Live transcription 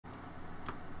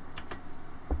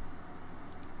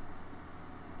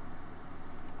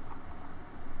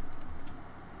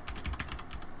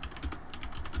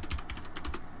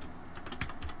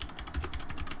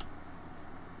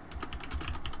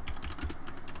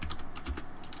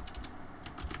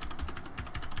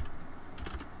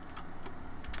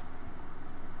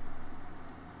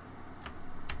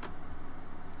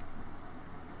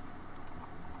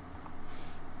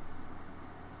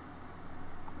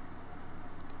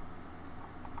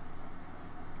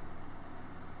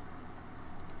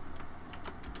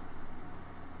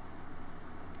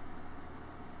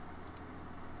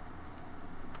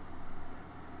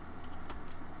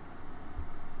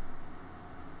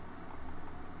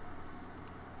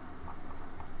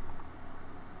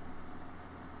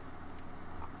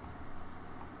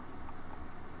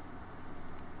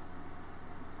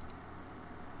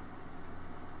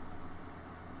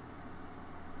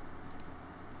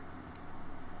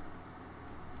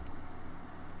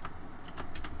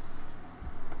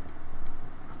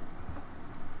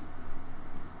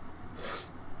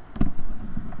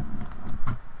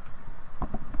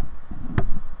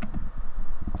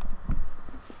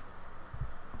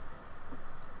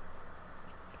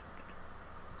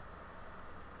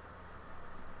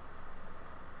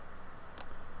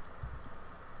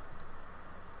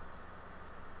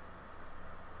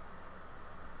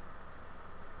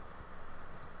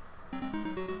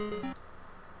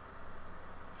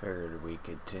Figured we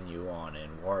continue on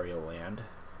in Wario Land.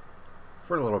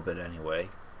 For a little bit anyway.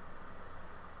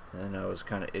 And I was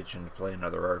kind of itching to play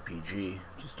another RPG.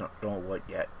 Just don't know what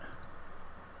yet.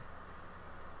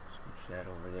 Switch that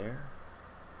over there.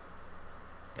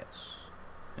 Yes.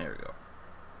 There we go.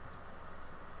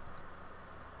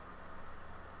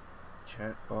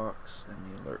 Chat box and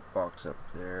the alert box up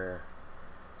there.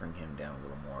 Bring him down a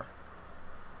little more.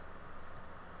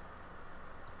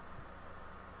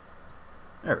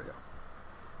 There we go.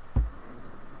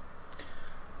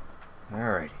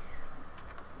 Alrighty.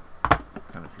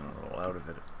 Kind of feeling a little out of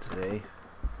it today.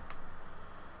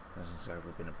 Hasn't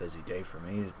exactly been a busy day for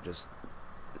me. Just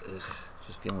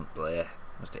feeling bleh.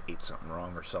 Must have ate something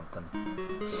wrong or something.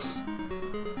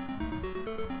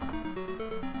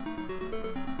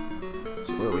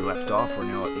 So where we left off, we're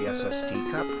now at the SSD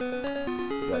cup.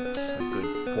 We got a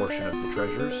good portion of the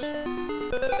treasures.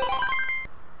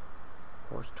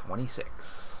 Course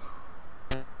 26.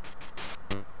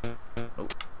 Oh,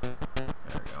 there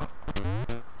we go.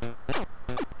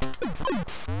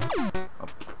 Oh.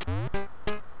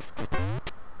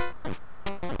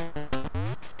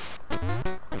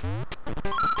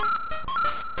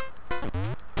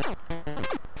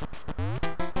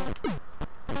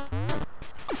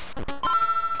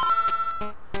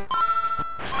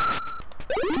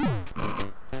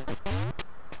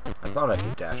 I thought I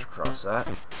could dash across that.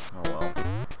 Oh well.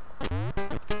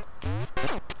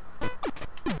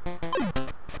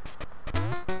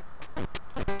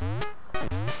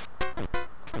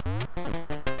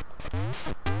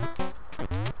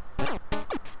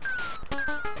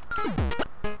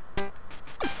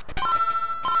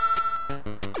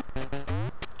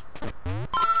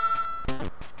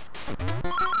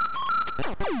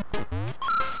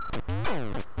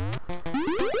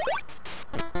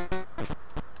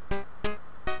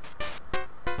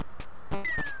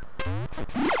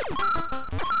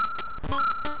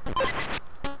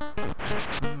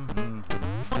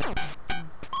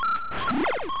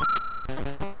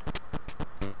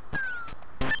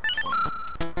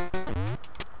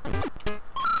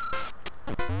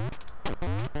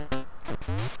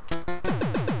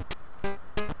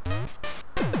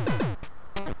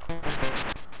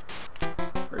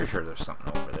 Pretty sure there's something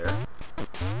over there.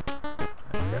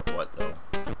 I forget what though.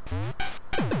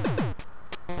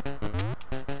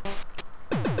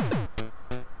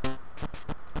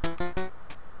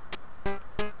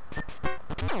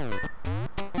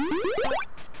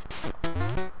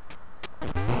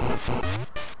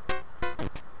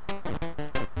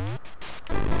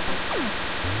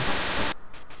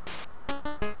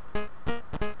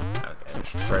 Okay,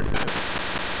 there's treasure.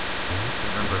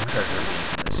 Remember treasure being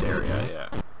in this area, yeah.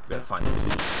 Gotta find the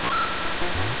key.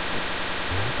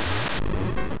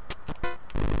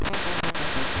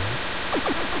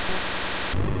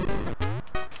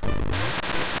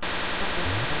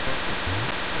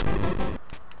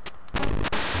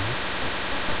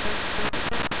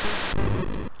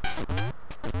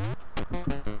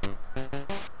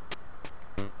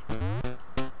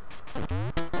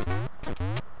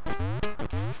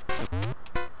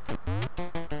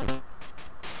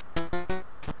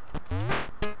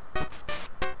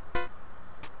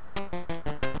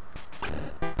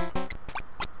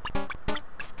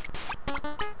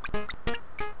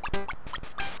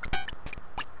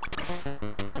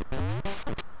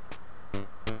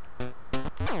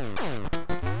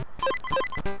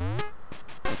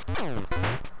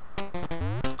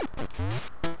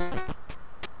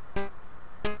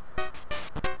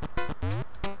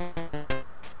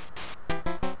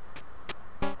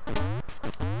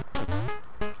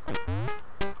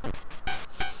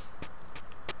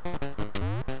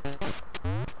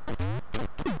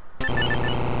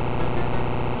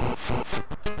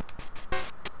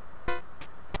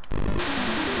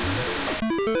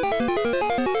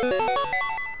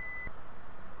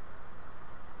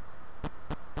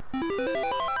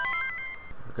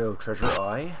 Go treasure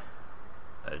eye.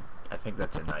 I think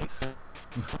that's a knife.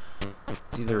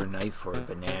 It's either a knife or a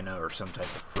banana or some type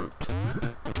of fruit.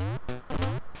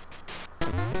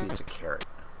 Maybe it's a carrot.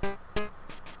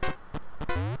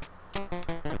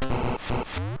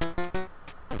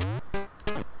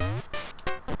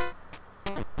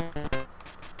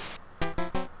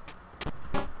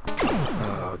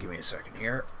 Oh, give me a second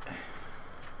here.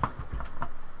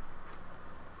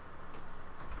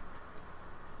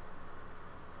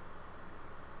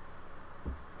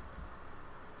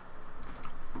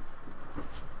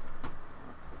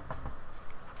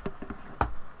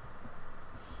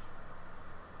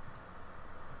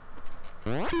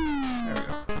 There we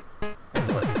go.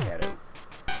 Let the cat out.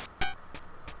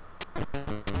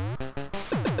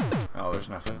 Oh, there's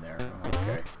nothing there.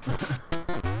 Okay.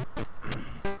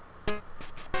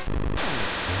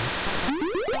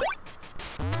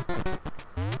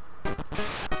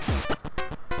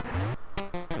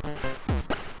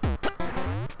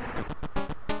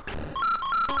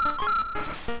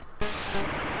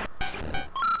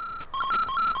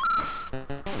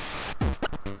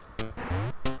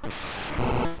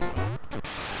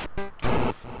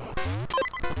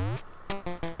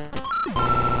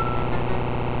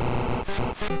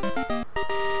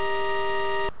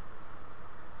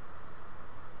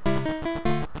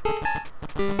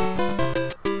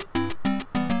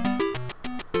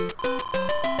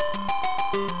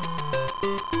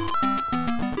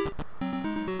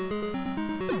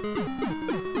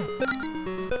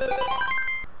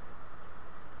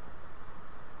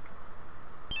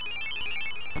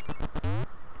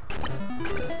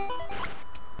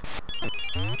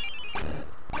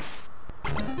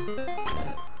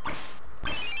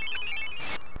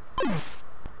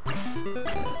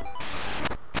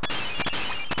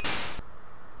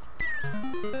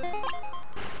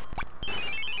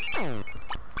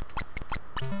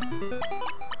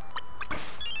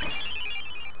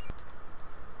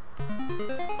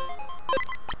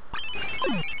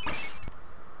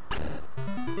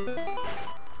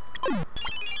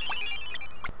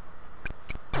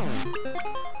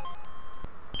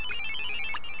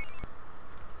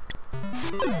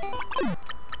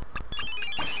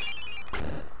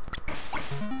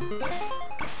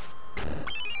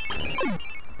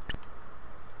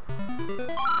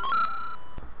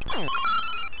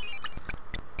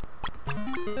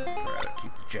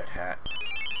 Keep the jet hat.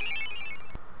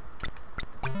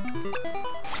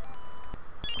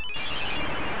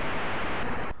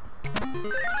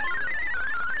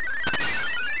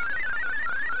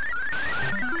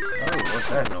 Oh, what's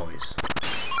that noise?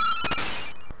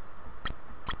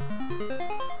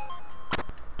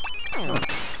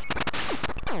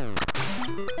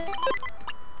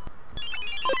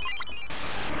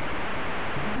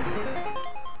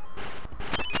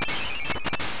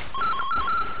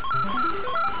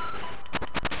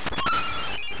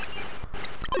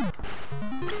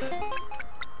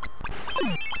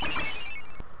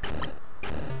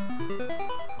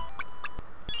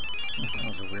 That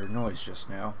was a weird noise just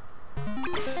now.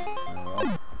 Oh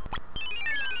well.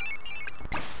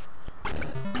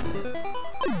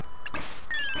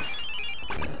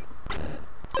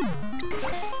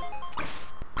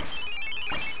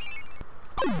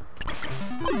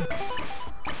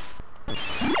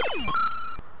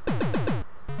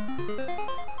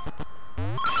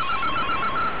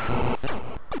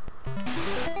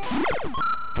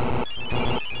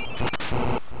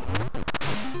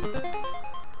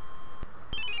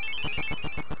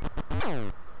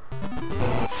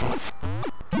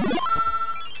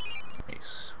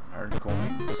 Nice. Hard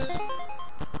coins.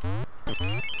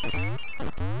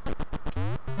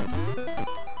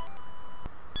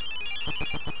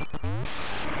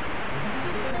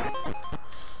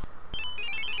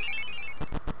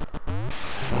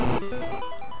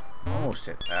 Almost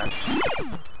hit that.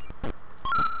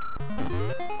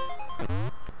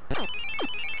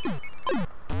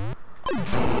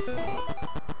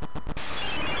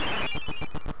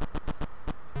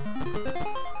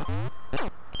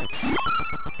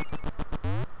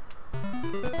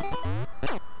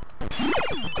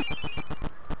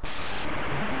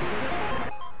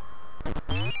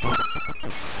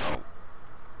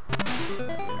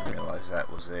 That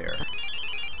was there.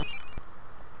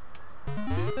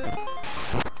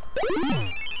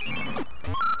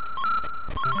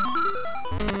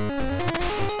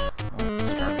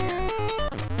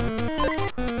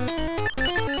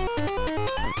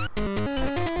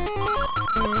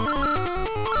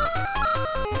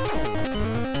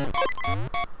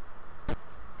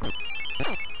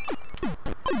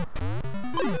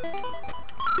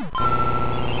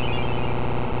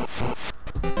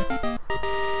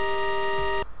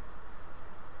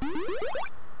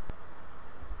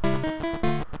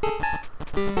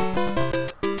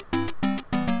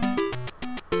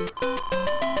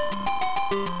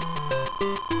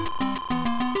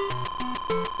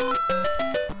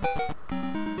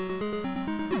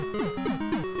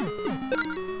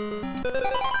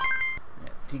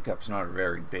 Teacup's not a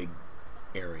very big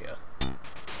area.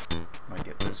 Might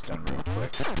get this done real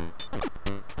quick.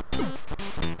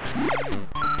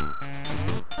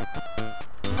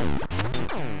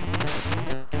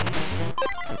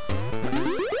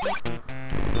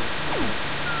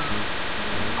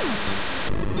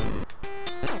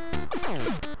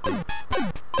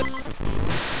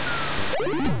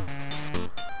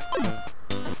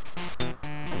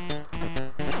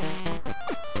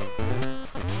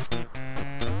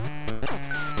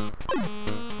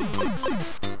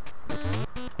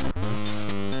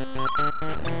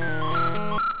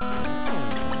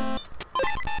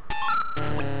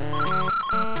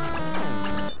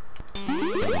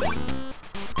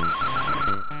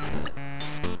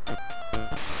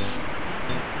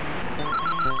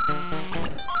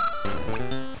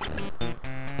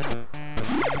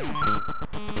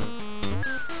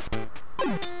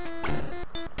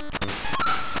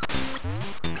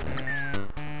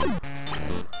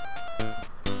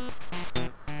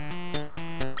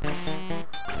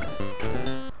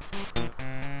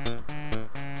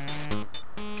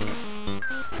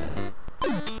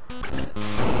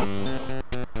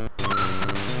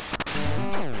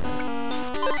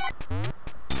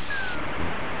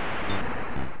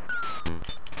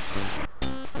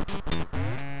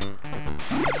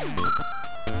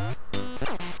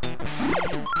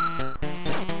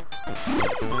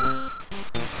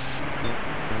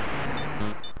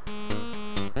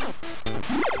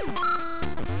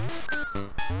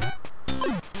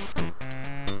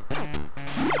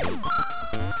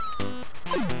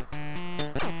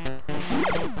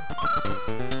 Swore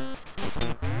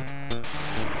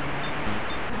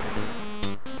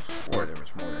there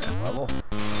was more to that level.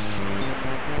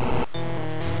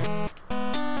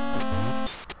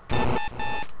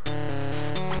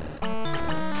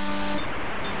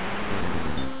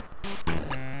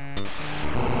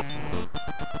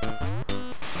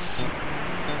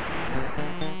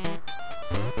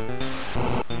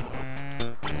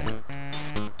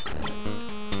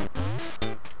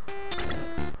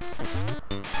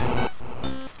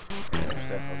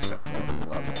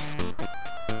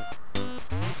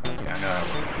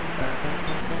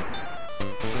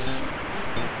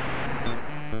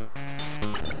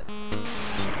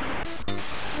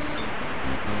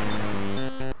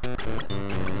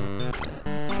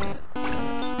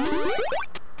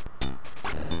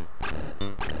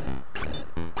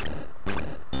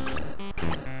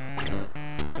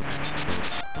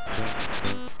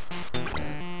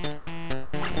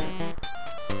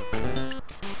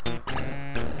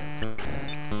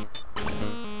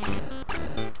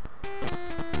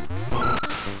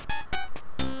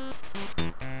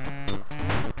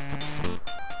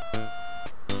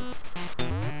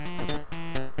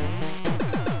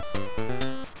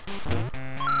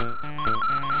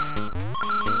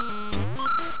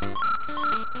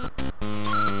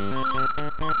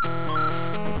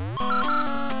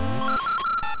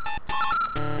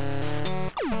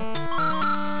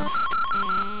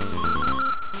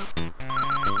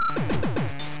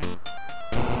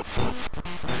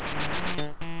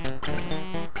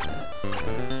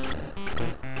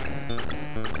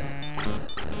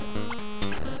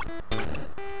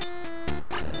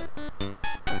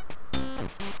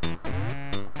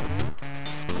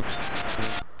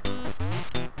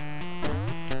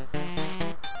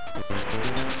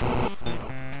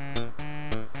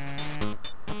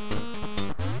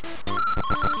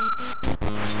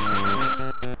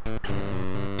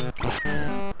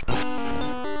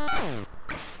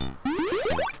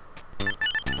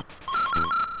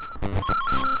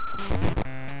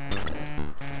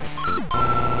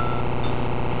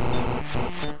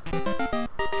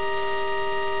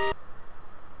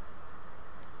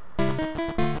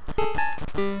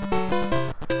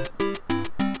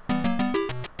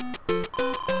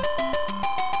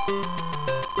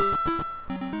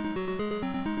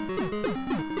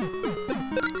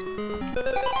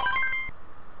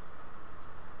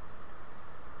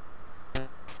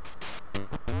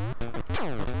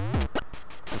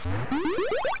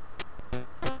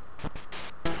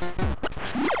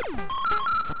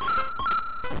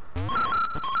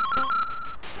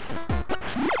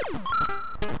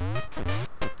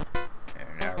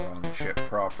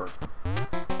 Proper.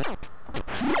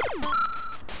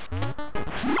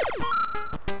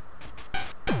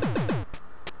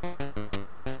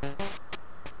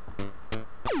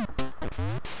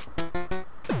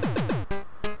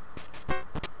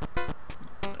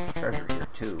 There's treasure here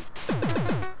too. I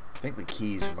think the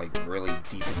keys are like really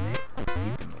deep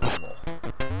in the level,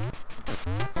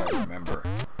 if I remember.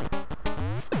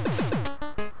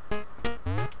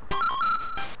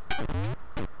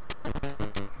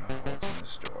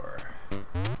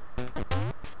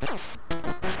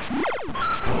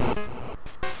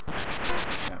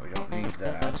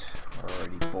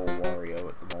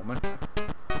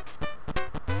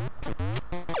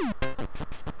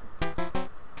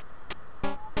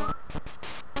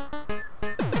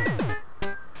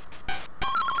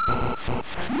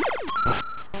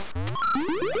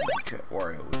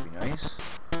 Wario would be nice.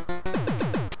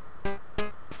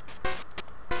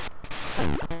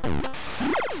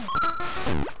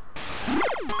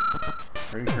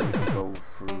 Pretty sure we can go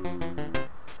through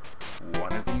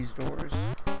one of these doors.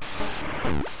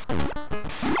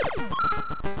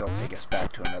 They'll take us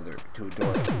back to a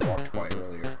door that we walked by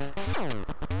earlier.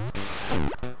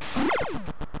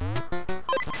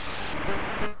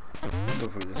 We'll go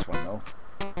through this one though.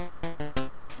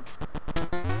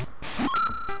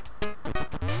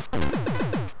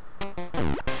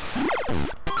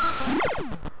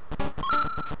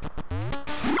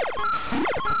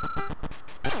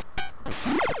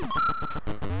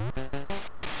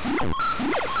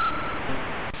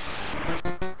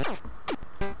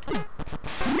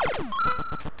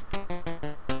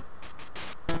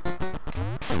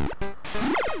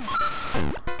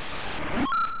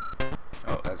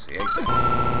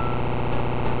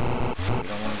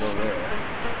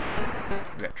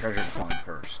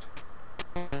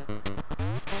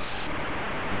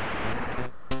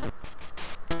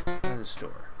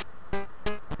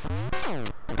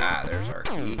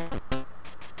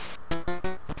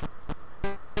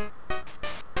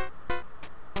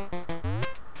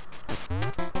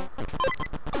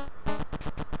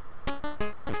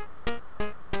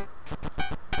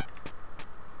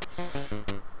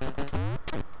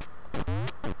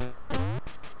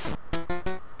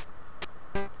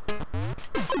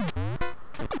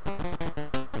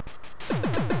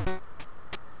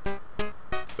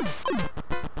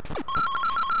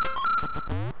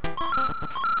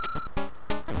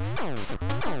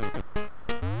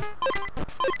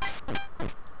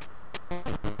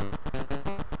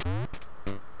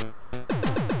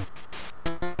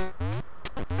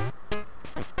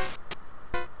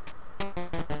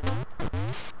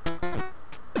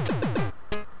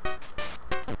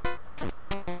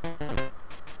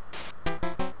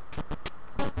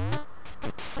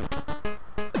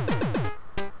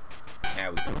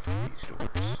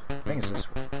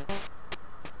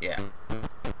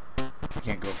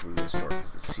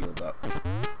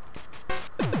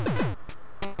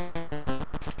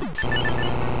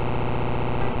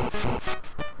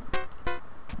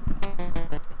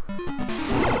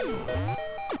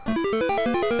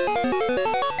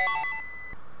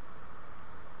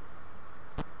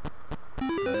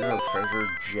 Treasure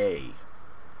J.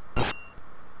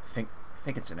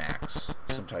 Think it's an axe.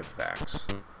 Some type of axe.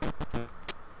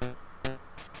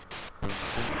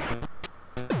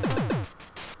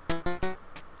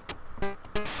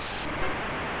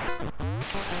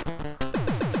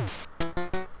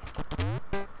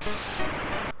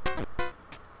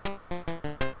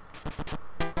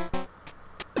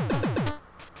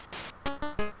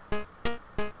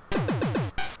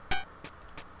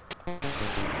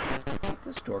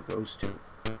 This door goes to...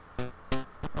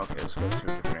 Okay, this goes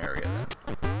to a different area then.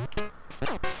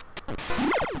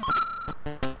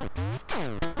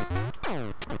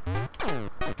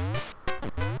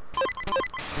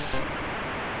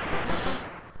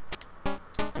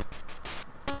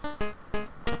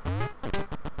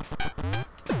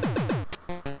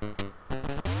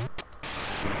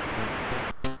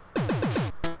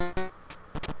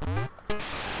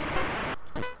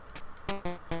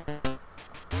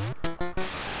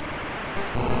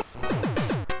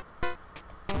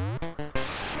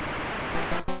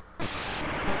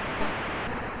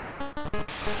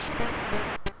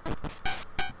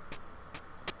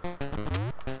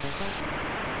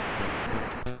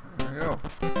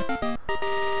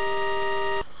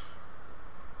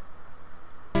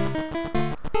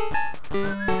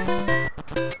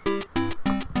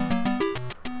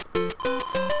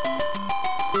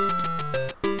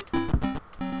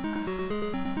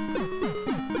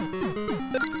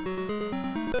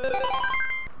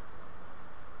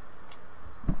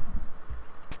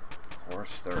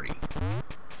 Course 30.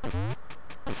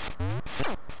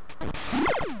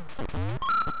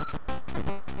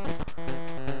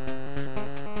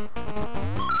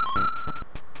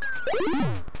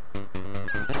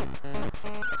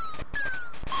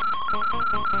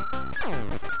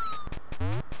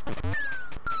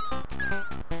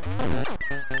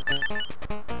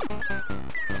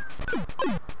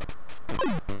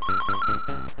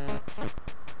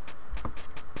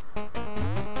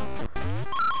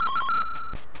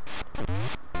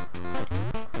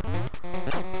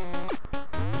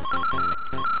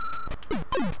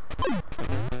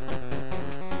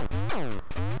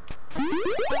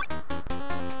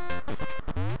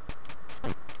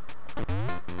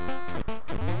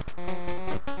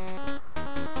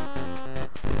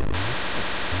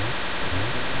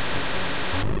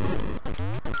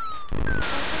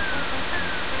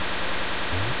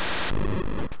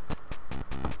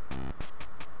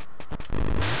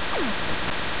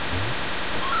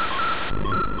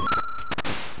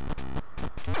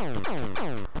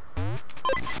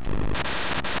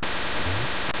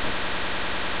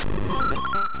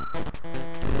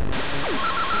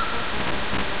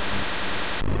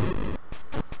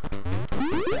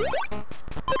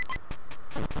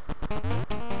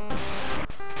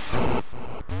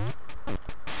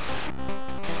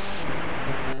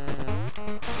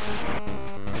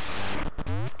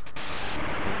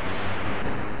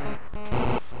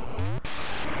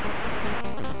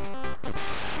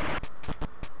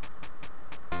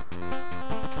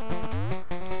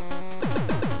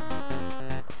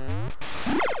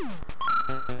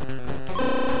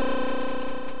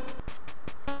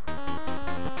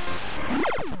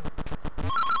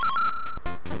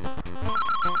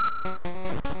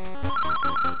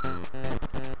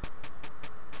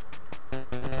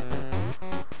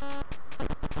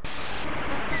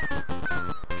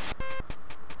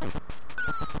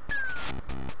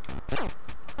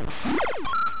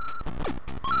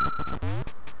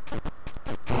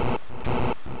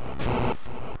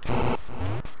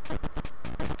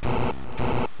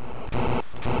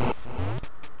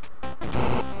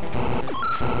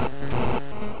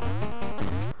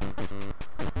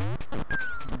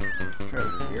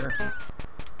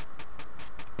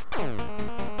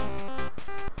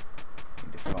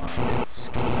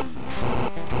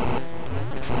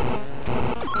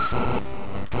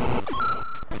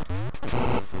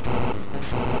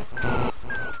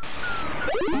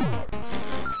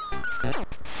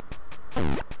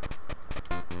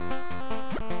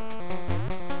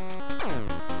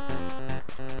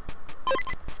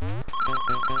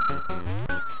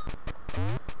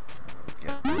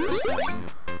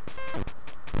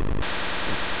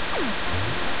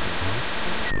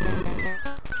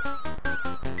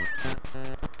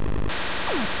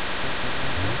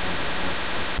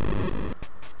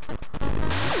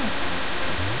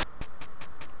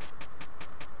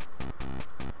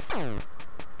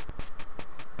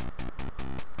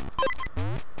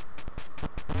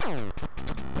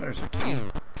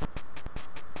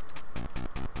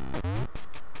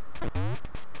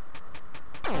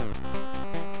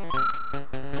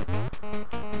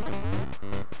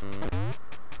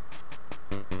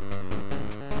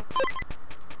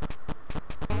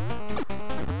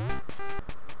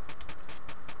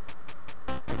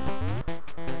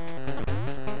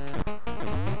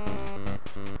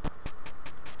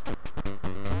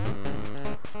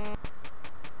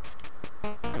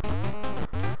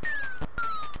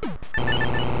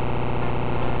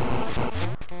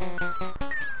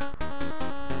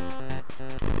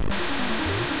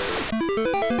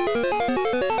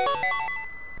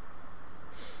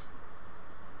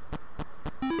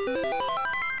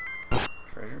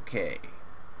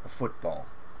 a football.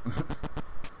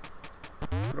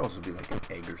 Could also be like an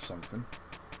egg or something.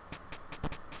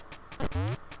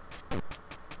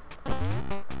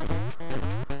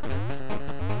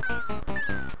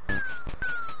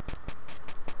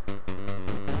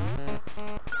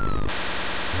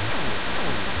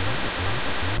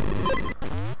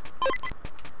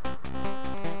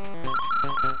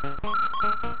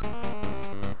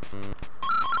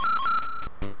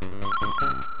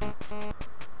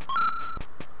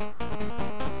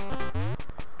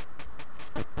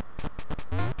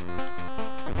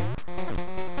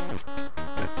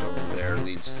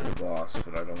 To the boss,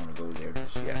 but I don't want to go there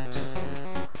just yet.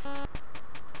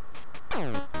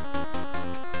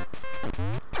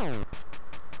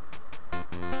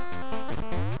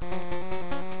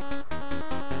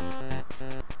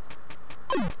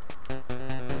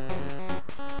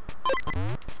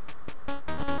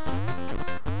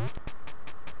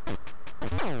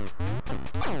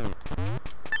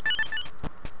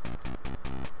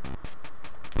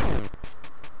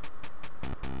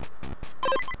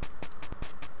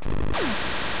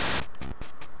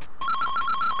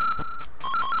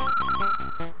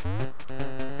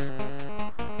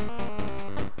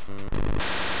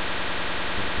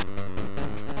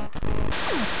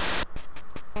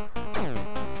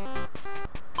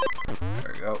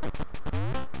 There we go.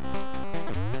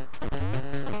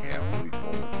 Yeah, we'll be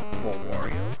full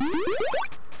Wario.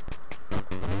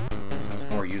 Sounds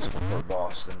more useful for a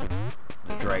boss than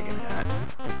the dragon hat.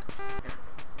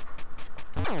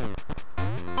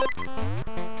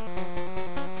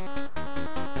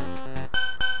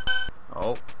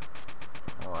 Oh.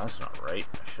 Well, that's not right.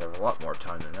 I should have a lot more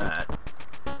time than that.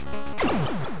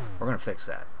 We're gonna fix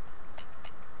that.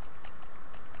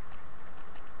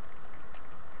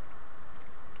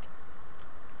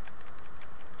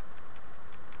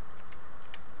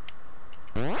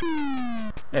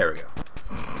 There we go.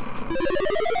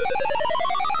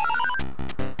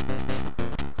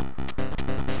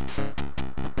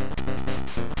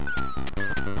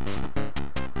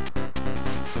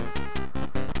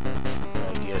 The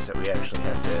idea is that we actually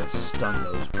have to stun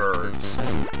those birds. So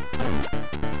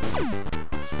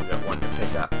we got one to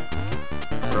pick up,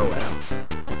 throw at them.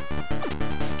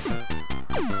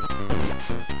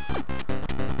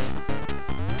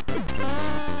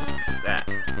 That.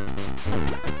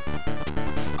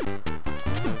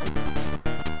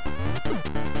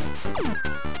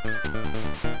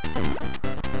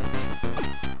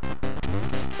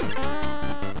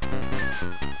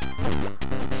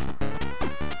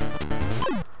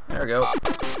 There we go.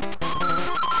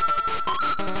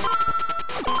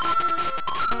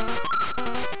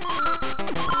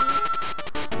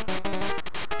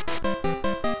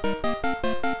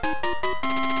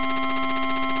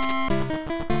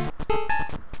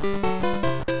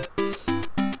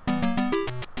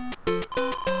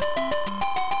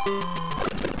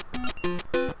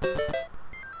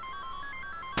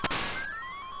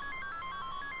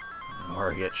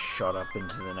 Or get shot up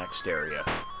into the next area.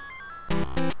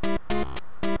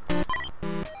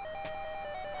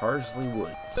 Parsley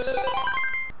Woods.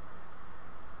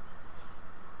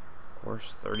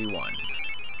 Course 31.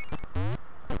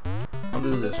 I'll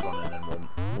do this one and then we'll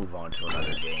move on to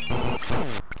another game.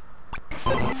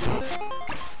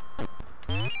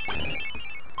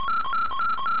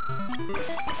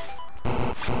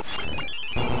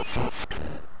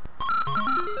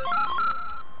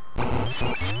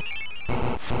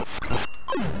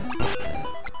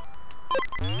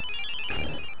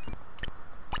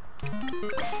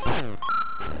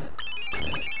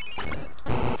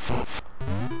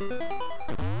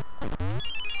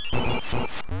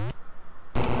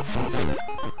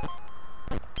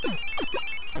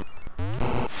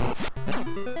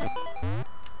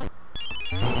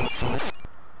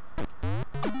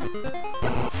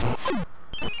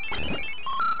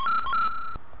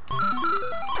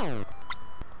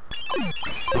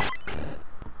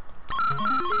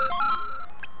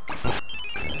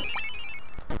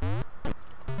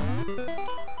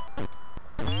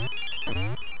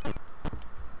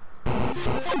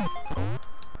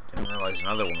 Didn't realize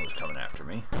another one was coming after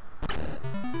me.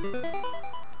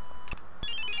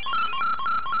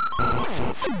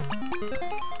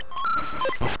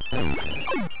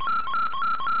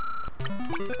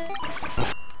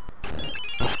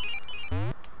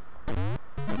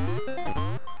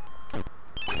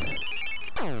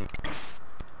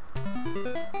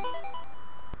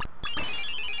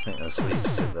 I think this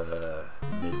leads to the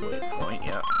midway point,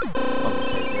 yep. I'll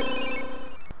take it.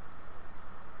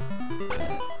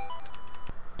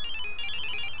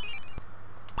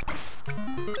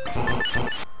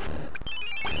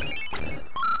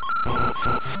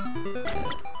 Yeah,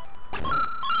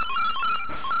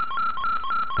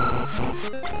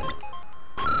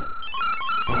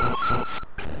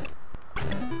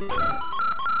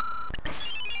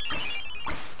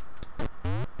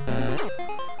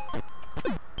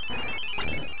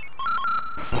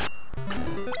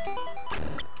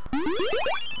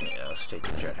 let's take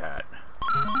the jet hat.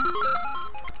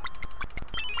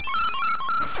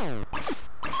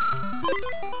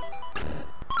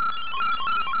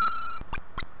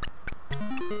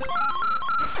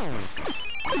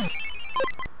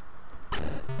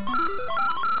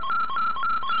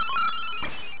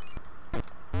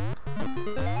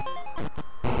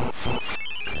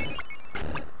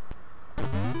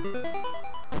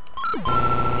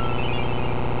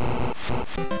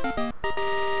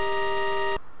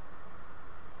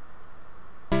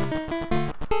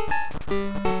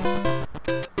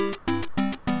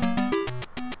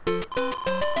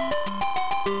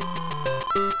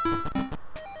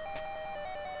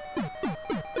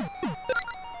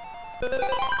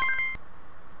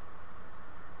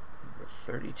 Number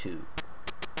 32.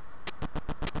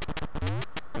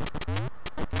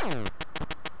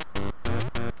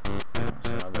 That's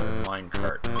another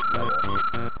minecart level.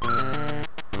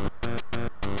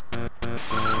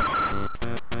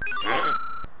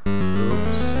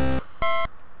 Oops.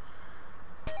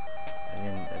 I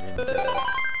didn't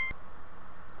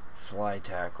fly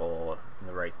tackle in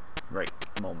the right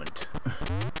moment.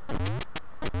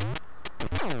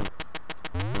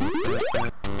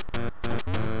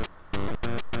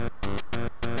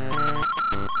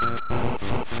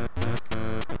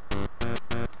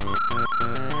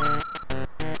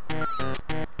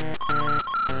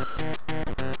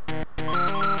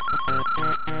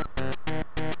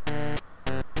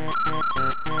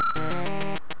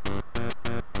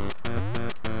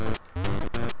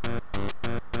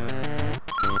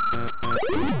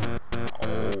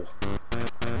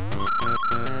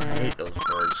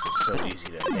 So easy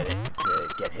to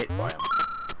get hit by them.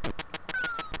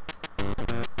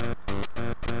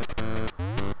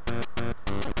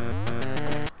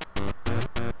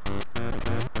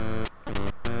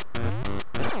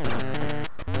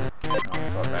 Oh, I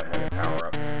thought that had a power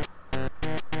up.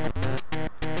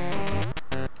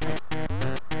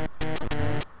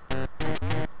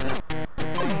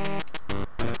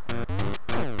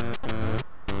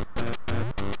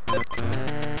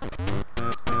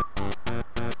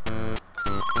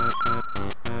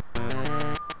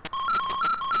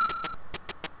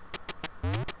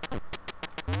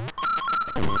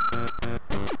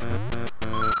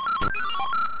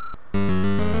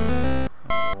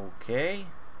 Okay.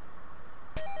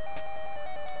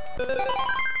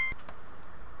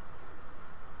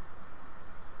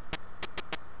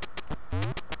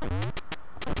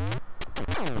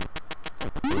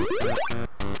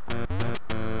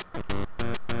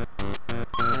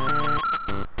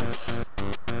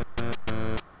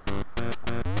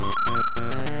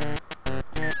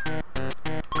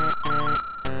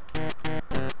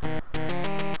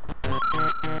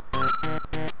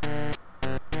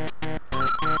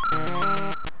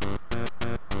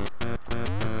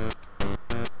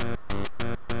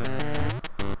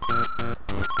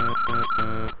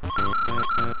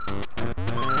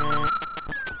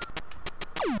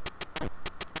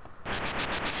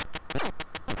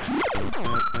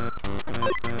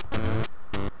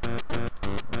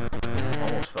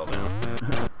 Almost fell down.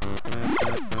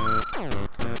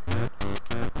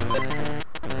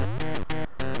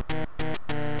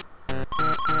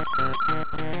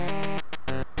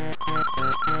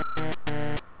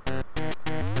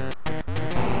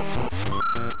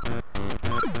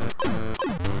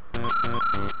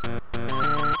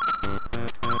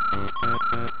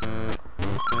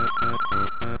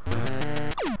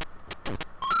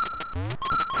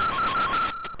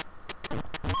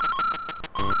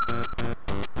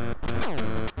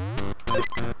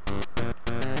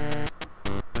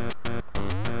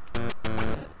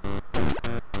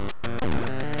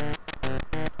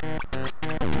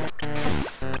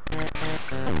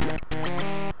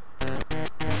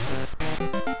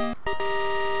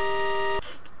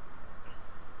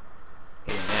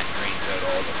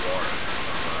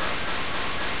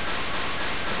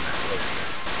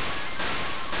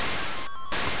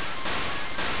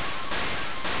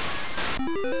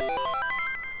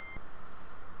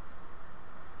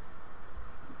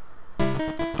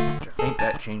 I think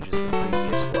that changes the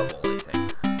previous level, I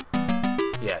think.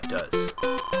 Yeah, it does.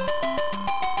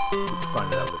 We can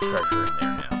find another treasure in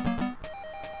there now.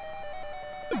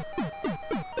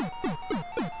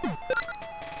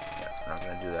 Yeah, we're not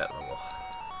going to do that level.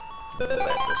 We'll go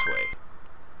back this way.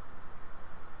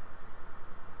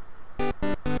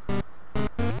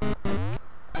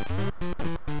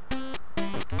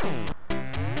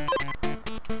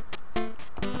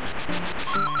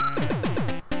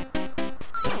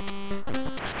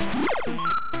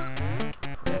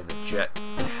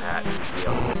 hat to be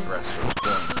able to get the rest of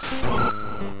those coins.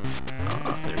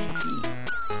 There's a key.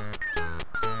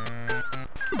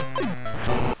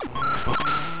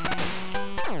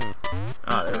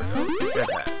 Ah, there we go. Get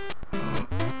that.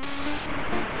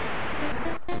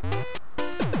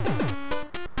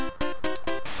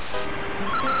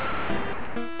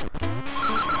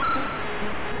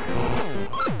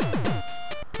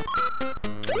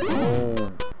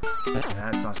 Oh,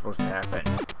 that's not supposed to happen.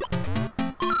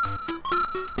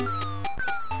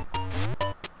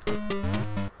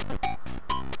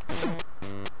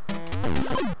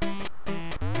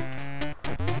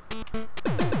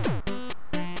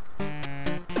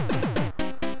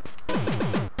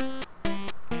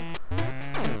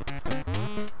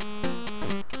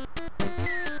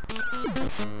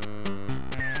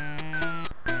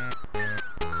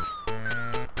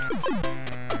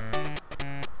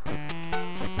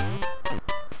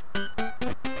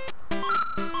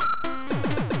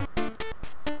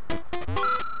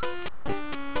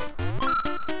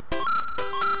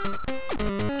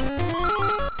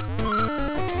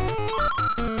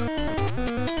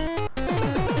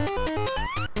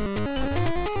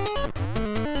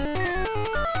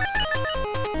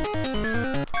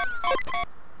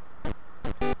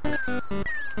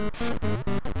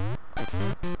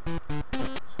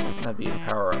 That'd be a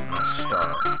power up, not a star.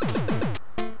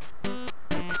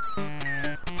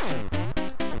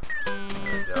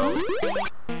 There we go.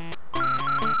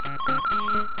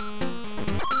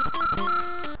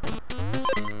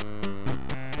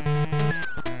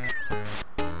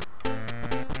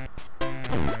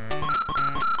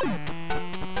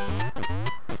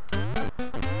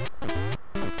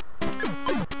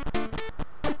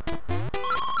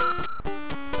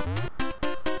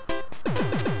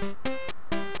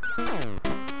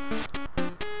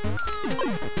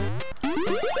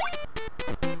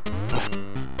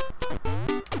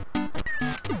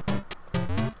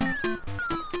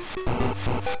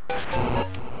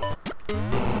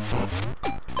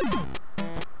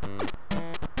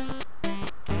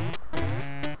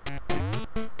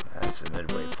 That's the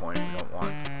midway point we don't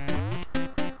want.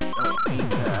 Don't need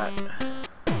that.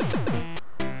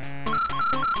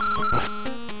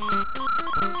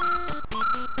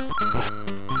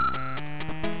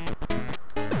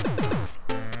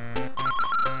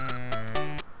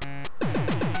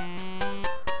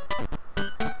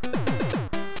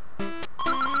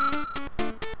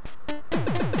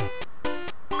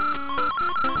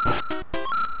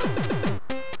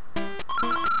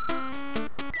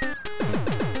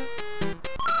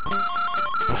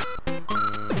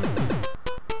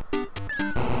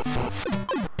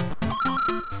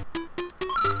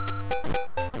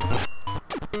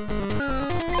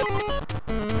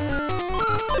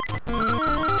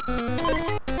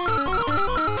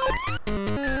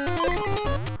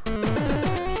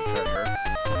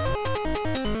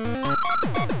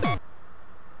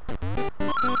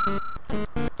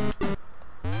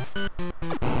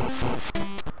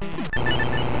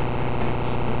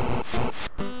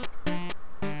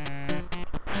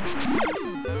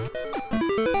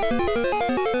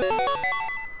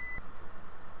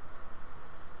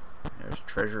 There's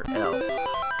treasure L.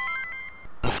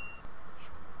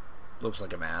 Looks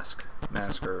like a mask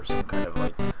or some kind of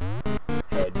like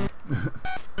head.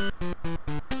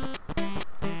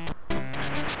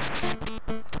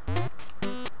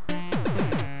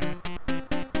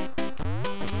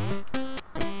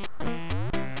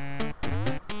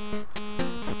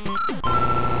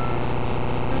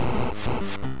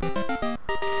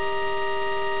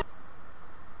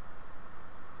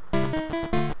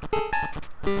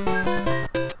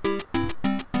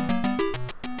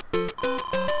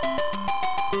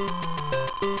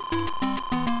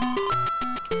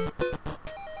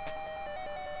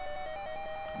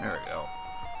 There we go.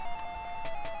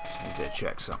 Just need to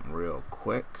check something real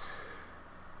quick.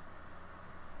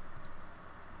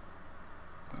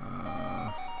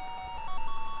 Alright,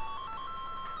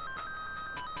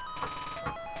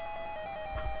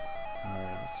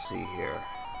 let's see here.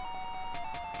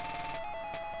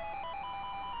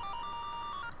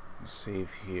 Let's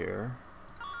save here.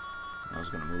 I was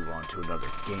going to move on to another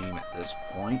game at this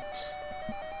point.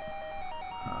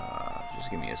 Just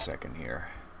give me a second here.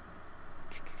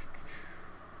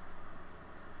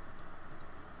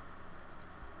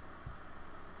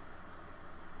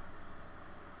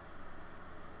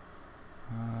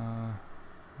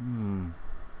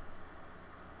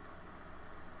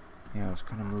 Yeah, I was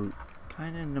kind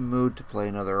of in the mood to play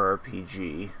another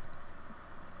RPG.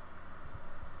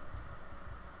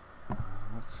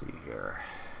 Let's see here.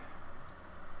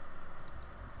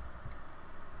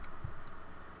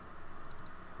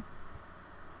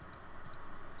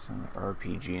 Some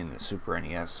RPG in the Super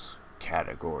NES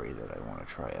category that I want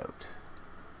to try out.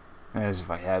 As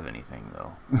if I have anything,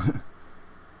 though.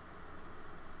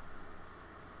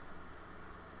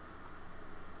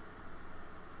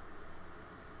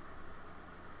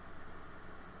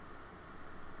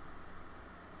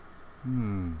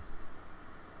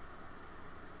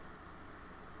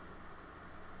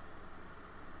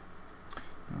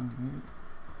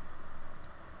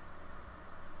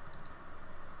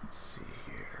 Let's see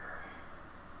here.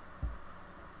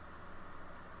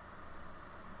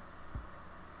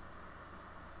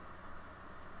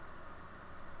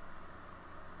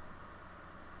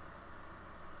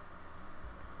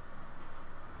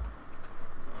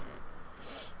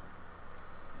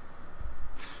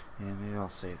 Yeah, maybe I'll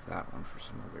save that one for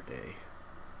some other day.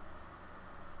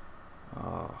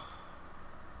 Oh.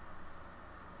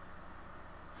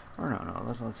 Or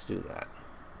no, let's do that.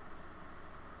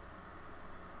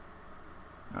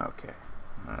 Okay.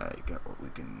 You got what we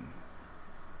can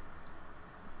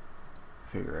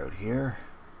figure out here.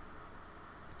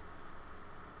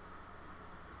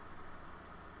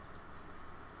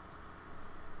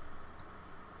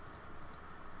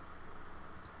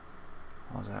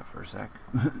 Pause that for a sec.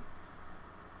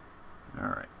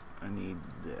 Alright, I need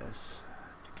this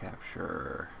to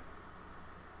capture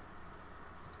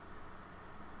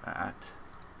that.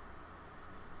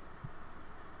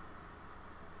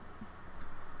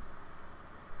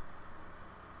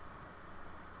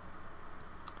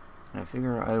 And I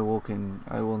figure I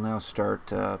will now start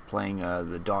playing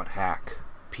the Dot Hack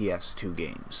PS2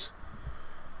 games.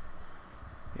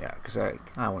 Yeah, because I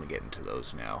want to get into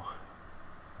those now.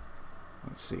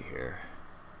 Let's see here.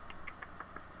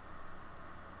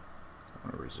 I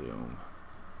want to resume.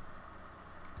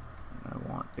 And I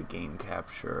want the game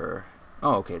capture.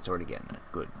 Oh, okay, it's already getting it.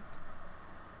 Good.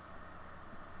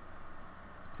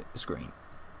 Fit the screen.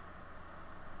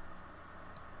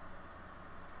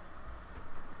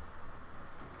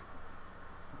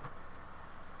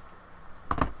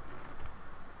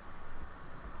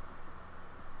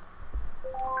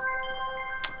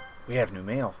 We have new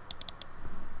mail.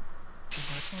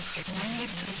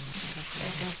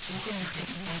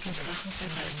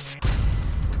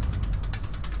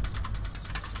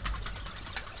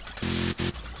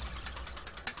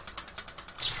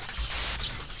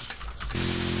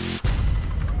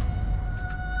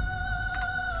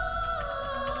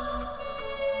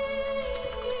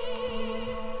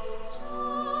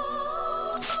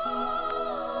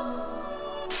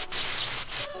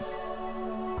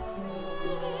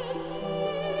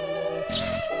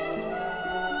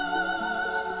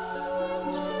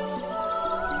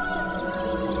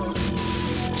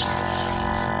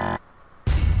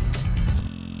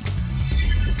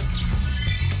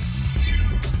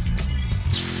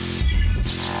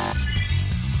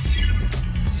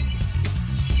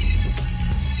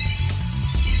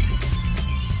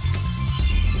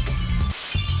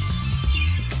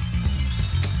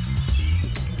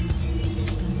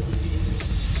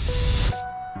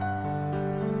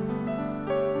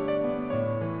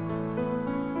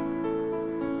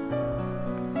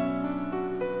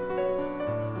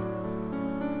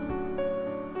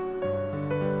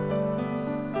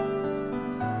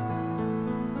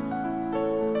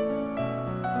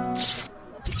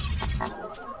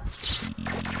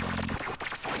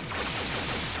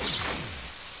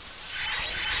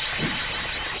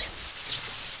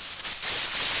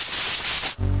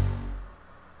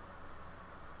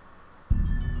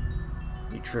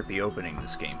 Trippy opening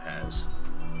this game has.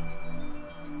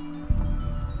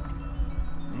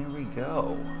 There we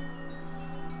go.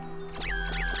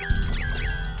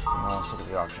 Let's look at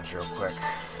the options real quick.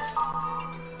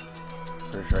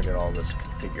 Pretty sure I got all this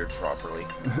configured properly.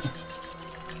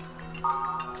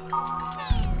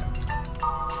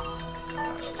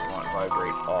 I want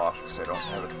vibrate off because I don't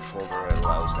have a controller that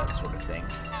allows that sort of thing.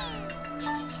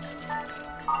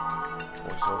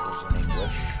 Voiceovers in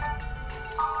English.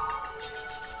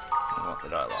 The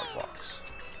dialogue box.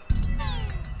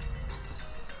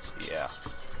 So yeah,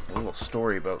 a little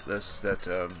story about this that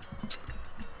oh,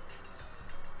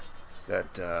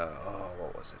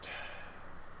 what was it?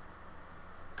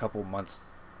 Couple months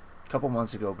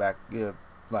ago, back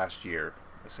last year,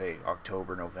 let's say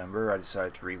October, November, I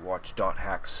decided to rewatch Dot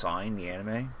Hack Sign, the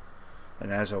anime,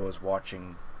 and as I was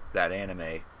watching that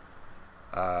anime,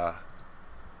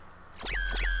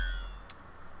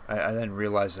 I then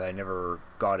realized that I never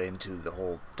got into the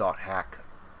whole Dot Hack,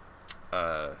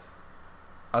 the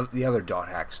other Dot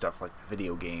Hack stuff, like the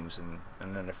video games, and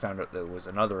then I found out there was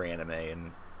another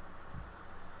anime,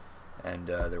 and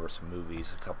there were some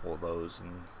movies, a couple of those,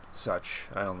 and such.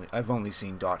 I've only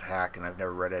seen .hack, and I've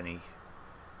never read any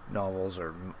novels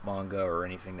or manga or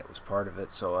anything that was part of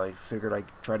it, so I figured I'd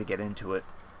try to get into it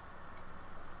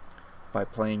by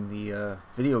playing the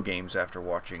video games after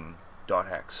watching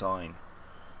 .hack sign.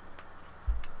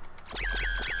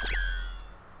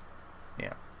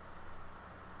 Yeah.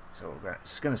 So we're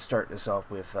just going to start this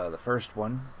off with the first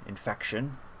one,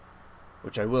 Infection,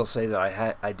 which I will say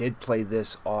that I did play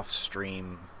this off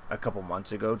stream a couple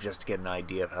months ago just to get an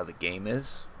idea of how the game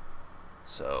is.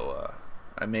 So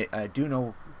I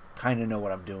do kind of know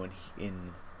what I'm doing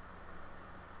in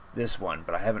this one,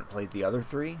 but I haven't played the other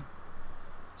three.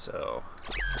 So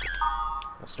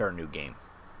we'll start a new game.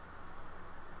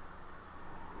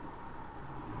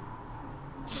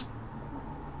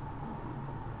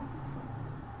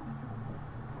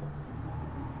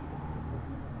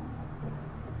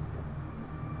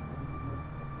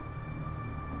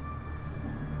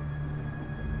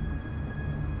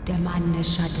 Der Mann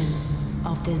des Schattens,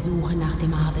 auf der Suche nach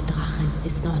dem Abendrachen,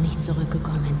 ist noch nicht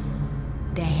zurückgekommen.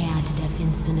 Der Herd der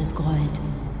Finsternis grollt.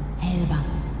 Helba,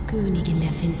 Königin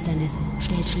der Finsternis,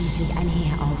 stellt schließlich ein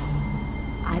Heer auf.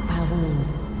 Alparon,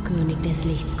 König des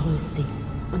Lichts, grüßt sie.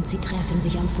 Und sie treffen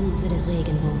sich am Fuße des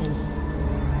Regenbogens.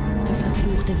 Die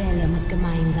verfluchte Welle muss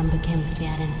gemeinsam bekämpft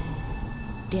werden.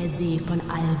 Der See von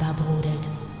Alba brodelt.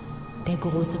 Der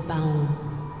große Baum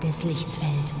des Lichts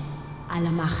fällt. Alle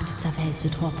Macht zerfällt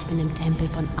zu Tropfen im Tempel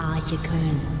von Arche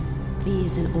Köln.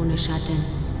 Wesen ohne Schatten,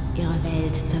 ihre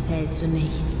Welt zerfällt zu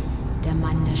nichts. Der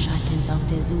Mann des Schattens auf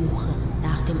der Suche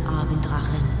nach dem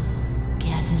Abenddrachen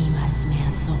kehrt niemals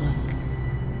mehr zurück.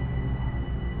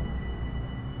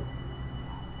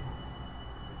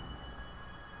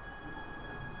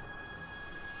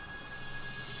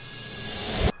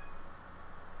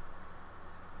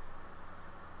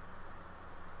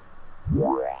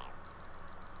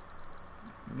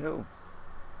 Go.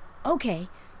 Okay,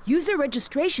 user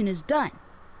registration is done.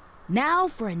 Now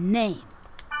for a name.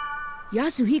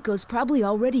 Yasuhiko's probably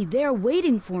already there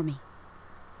waiting for me.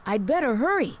 I'd better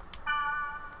hurry.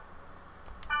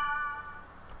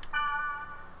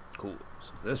 Cool.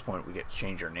 So at this point we get to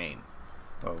change our name.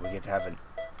 Well, we get to have a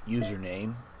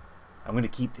username. I'm going to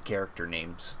keep the character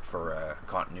names for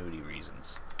continuity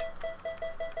reasons.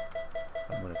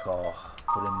 I'm going to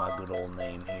put in my good old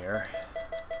name here.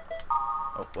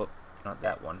 Oh, whoop, not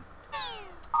that one.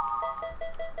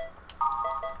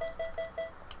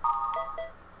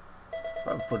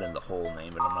 Probably put in the whole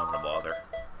name, but I'm not going to bother.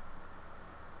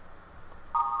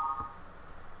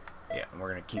 Yeah, and we're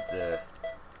going to keep the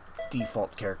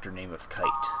default character name of Kite.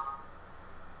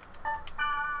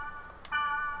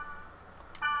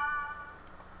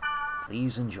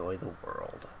 Please enjoy the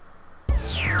world.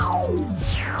 So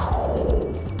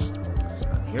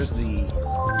here's the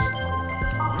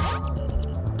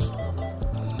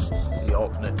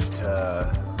ultimate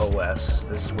OS.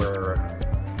 This is where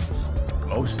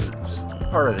most of this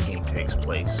part of the game takes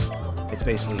place. It's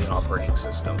basically an operating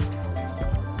system.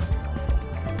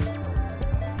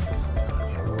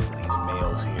 Okay, we'll look at these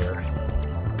mails here.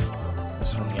 This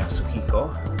is from Yasuhiko.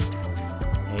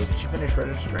 Hey, did you finish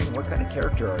registering? What kind of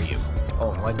character are you?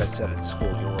 Oh, and like I said at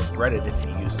school, you'll regret it if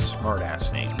you use a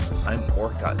smart-ass name. I'm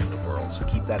Orca in the world, so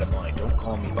keep that in mind. Don't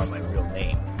call me by my real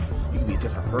name. You can be a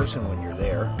different person when you're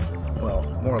there. Well,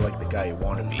 more like the guy you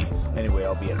want to be. Anyway,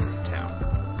 I'll be at Root Town.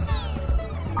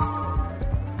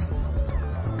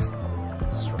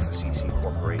 This is from the CC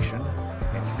Corporation.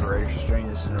 Thank you for registering.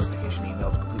 This is a notification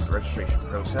email to complete the registration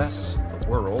process. The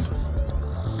world,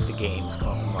 the games,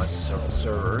 compromises several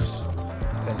servers.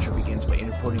 Adventure begins by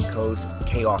inputting codes of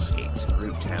Chaos Gates in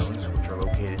root towns, which are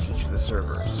located in each of the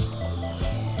servers.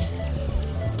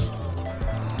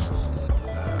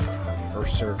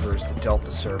 First server is the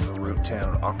Delta server, root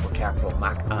town, Aqua Capital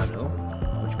Mac Anu,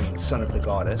 which means son of the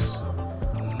goddess.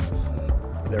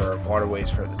 There are waterways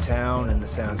for the town, and the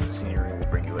sounds of the scenery will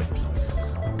bring you at peace.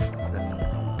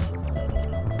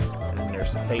 And then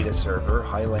there's the Theta server,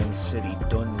 Highland City,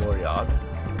 Dun Royog,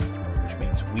 which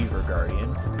means Weaver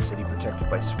Guardian, a city protected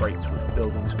by sprites with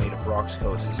buildings made of rocks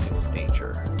coexisting with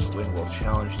nature. The wind will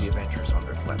challenge the adventurers on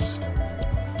their quest.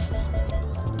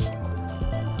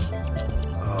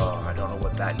 I don't know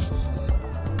what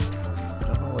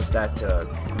that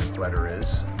Greek letter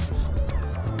is.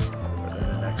 But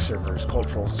then the next server is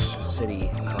Cultural City,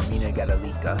 Carmina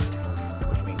Gadalica,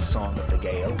 which means Song of the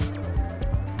Gale.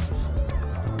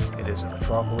 It is a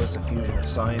metropolis, a fusion of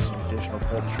science and traditional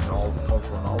cultural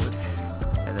knowledge.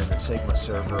 And then the Sigma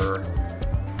server,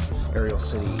 Ariel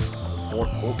City, Fort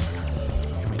Wolf,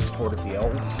 which means Fort of the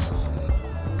Elves.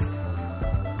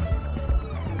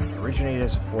 It originated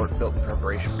as a fort built in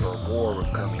preparation for a war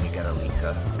with Carmina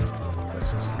Gadalica.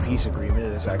 since the peace agreement,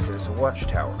 it has acted as a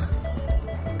watchtower.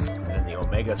 And then the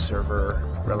Omega server,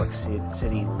 Relic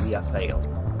City Leathael,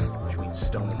 which means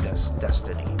Stone of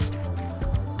Destiny.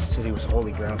 The city was a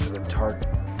holy ground for the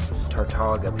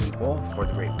Tartaga people for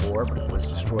the Great War, but it was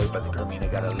destroyed by the Carmina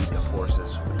Gallica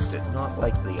forces, which did not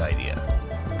like the idea.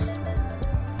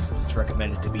 It's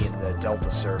recommended to be in the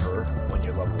Delta server when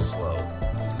your level is low.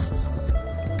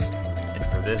 And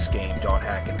for this game,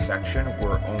 .hack Infection,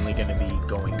 we're only going to be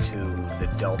going to the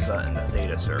Delta and the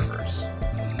Theta servers.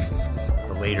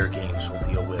 The later games will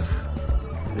deal with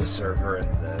this server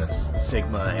and the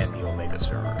Sigma and the Omega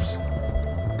servers.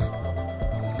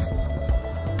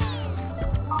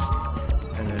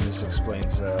 And then this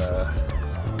explains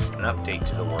an update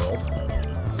to the world.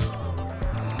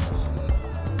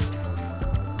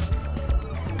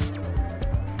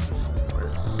 Where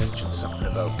it mentions something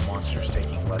about monsters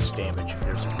taking less damage if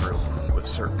there's a group with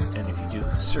certain, and if you do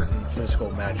certain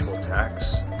physical magical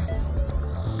attacks.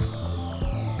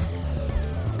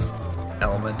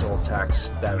 Elemental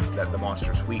attacks that the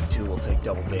monster's weak to will take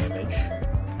double damage.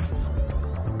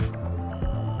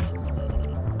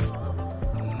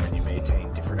 And you may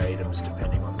attain different items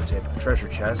depending on the type of treasure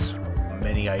chest.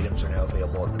 Many items are now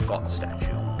available at the God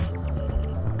statue.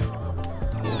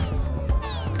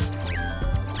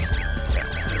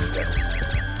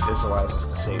 Yeah, this allows us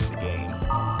to save the game.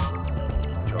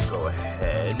 Which I'll go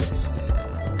ahead and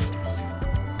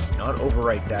not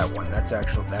overwrite that one. That's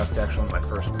actually my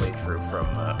first playthrough from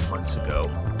months ago.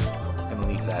 I'm gonna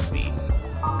leave that be.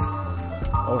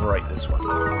 Overwrite this one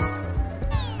though.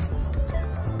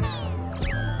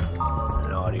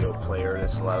 An audio player.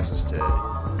 This allows us to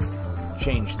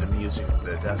change the music of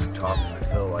the desktop if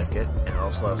I feel like it, and it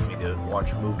also allows me to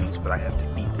watch movies, but I have to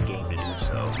beat the game to do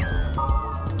so.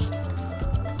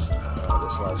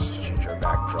 This allows us to change our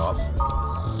backdrop.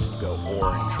 Go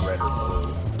orange, red, or blue.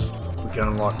 We can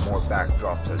unlock more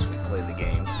backdrops as we play the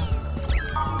game.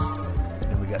 And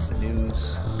then we got the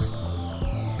news,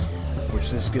 which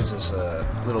this gives us a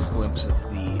little glimpse of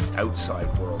the outside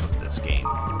world of this game.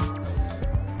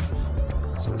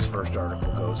 So this first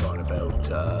article goes on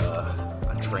about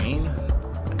a train,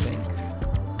 I think.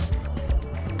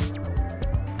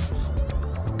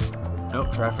 No,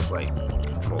 traffic light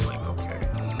controlling, okay.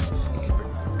 You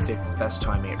can predict the best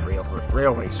timing at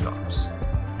railway stops.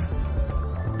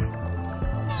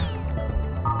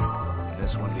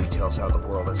 This one details how the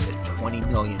world has hit 20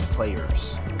 million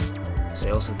players.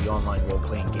 Sales of the online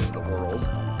role-playing game The World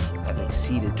have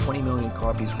exceeded 20 million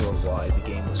copies worldwide. The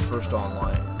game was first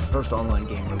online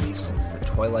game released since the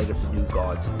Twilight of the New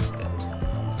Gods incident.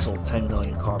 It sold 10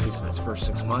 million copies in its first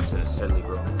 6 months and has steadily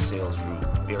grown in sales through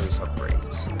various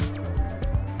upgrades.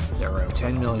 There are around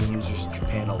 10 million users in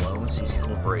Japan alone. CC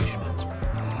Corporation in its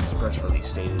press release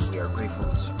stated, "We are grateful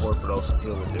to support, but also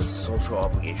feel that there's a social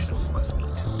obligation that we must meet."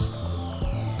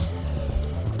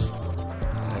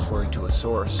 According to a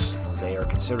source, they are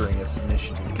considering a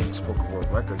submission to the Guinness Book of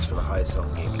World Records for the highest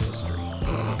selling game in history.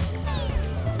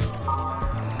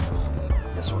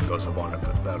 This one goes on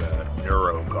about a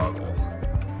neuro goggle.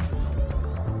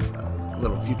 A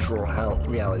little virtual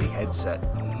reality headset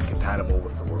compatible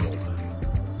with the world.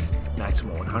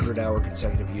 Maximum 100-hour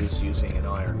consecutive use using an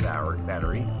iron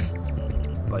battery.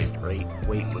 Lightweight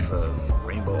with a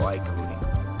rainbow eye coating.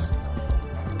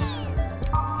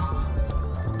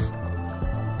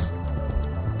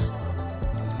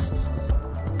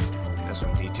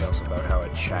 Details about how a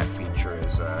chat feature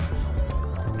has a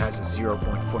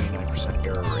 0.49%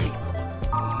 error rate.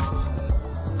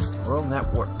 World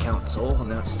Network Council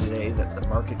announced today that the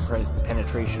market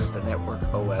penetration of the Network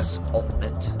OS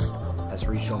Ultimate has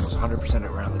reached almost 100%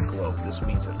 around the globe. This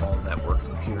means that all network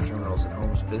computer terminals and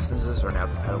homes businesses are now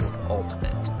compatible with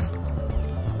Ultimate.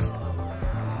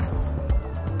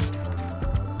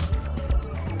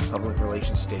 Public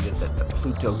Relations stated that the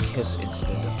Pluto Kiss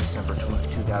incident of December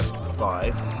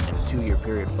 2005 and the 2-year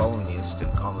period following the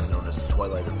incident, commonly known as the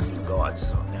Twilight of the New Gods,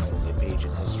 is now only a page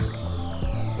in history.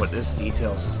 What this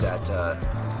details is that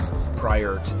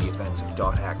prior to the events of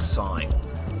 .hack Sign,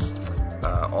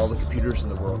 all the computers in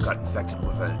the world got infected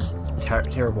with a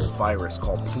terrible virus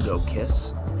called Pluto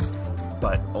Kiss,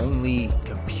 but only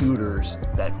computers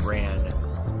that ran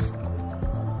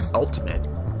Ultimate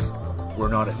were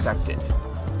not affected.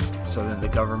 So then the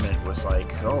government was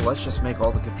like, oh, let's just make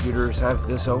all the computers have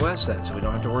this OS then, so we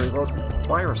don't have to worry about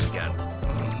virus again.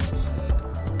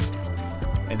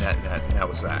 And that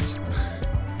was that.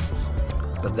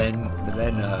 But then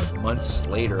months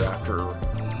later, after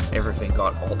everything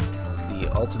got the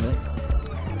Ultimate,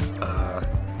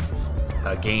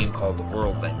 a game called The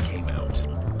World then came out,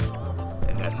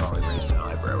 and that probably raised an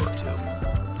eyebrow or two.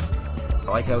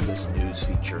 like how this news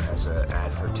feature has an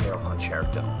ad for Tail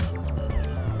Concerto.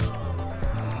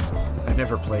 I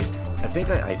never played. I think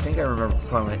I remember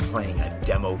playing a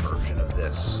demo version of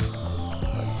this,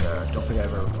 but don't think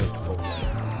I've ever played the full game.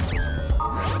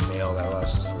 There's a mail that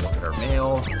allows us to look at our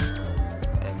mail,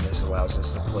 and this allows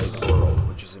us to play the world,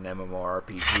 which is an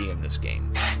MMORPG in this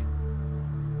game.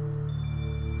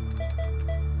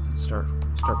 Let's start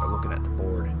by looking at the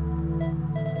board.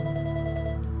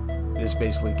 This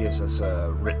basically gives us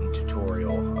a written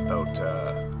tutorial about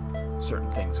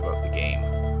certain things about the game.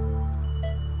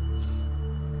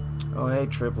 Oh hey,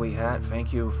 Tribly Hat,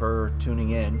 thank you for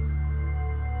tuning in.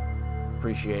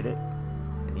 Appreciate it.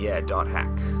 And yeah,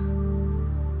 .hack.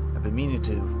 I've been meaning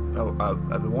to... Oh, I've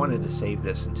been wanting to save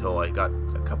this until I got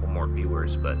a couple more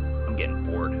viewers, but I'm getting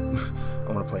bored.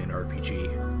 I want to play an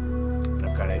RPG. And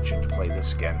I'm kind of itching to play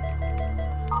this again.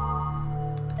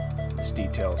 This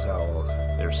details how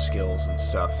there's skills and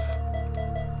stuff.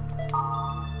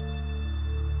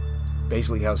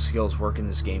 Basically how skills work in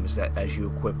this game is that as you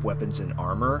equip weapons and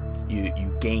armor, you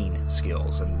gain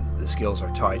skills, and the skills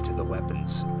are tied to the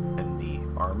weapons and the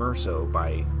armor, so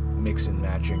by mix and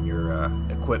matching your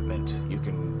equipment, you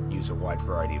can use a wide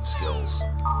variety of skills.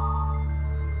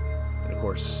 And of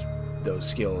course, those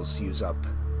skills use up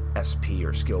SP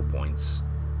or skill points.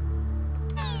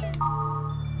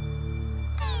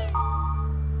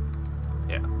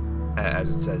 Yeah. As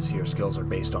it says here, skills are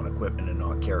based on equipment and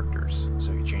not characters.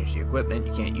 So if you change the equipment,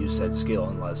 you can't use said skill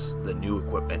unless the new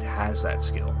equipment has that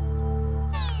skill.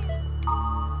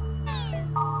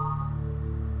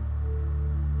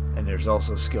 And there's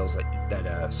also skills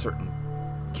that certain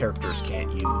characters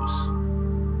can't use.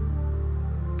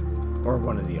 Or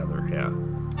one or the other, yeah.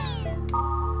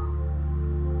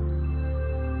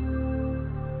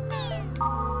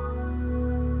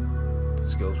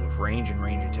 Skills with range and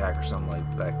range attack or something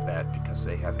like that because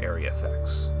they have area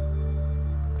effects.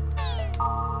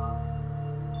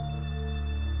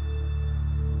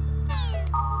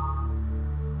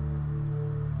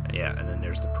 Yeah, and then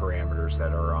there's the parameters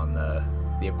that are on the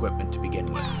equipment to begin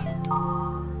with.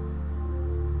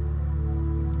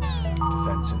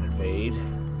 Defense and evade.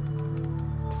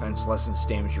 Defense lessens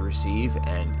damage you receive,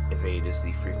 and evade is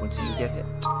the frequency you get hit.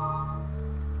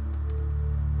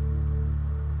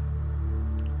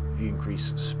 If you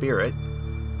increase spirit,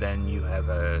 then you have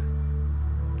a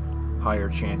higher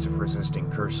chance of resisting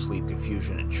curse, sleep,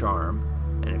 confusion, and charm.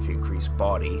 And if you increase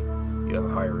body, you have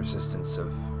a higher resistance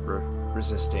of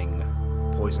resisting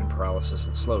poison, paralysis,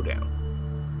 and slowdown.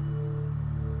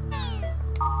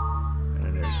 And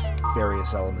then there's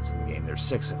various elements in the game. There's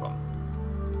 6 of them.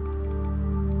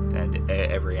 And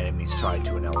every enemy is tied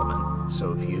to an element.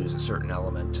 So if you use a certain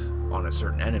element on a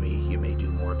certain enemy, you may do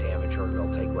more damage, or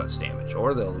they'll take less damage,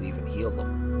 or they'll even heal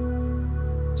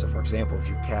them. So for example, if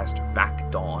you cast Vac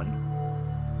Dawn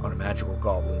on a magical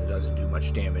goblin, it doesn't do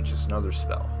much damage. It's another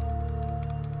spell.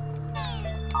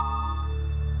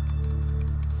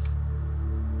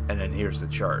 And then here's the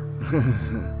chart.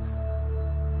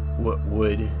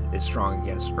 Wood is strong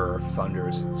against earth, thunder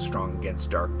is strong against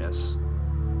darkness,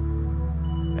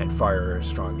 and fire is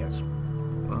strong against...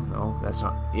 Well, no, that's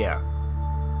not... Yeah.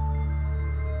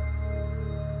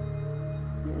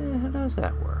 How does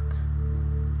that work?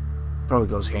 Probably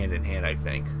goes hand in hand, I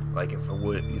think. Like if a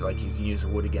wood... Like you can use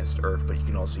wood against earth, but you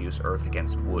can also use earth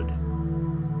against wood.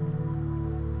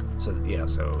 So, yeah,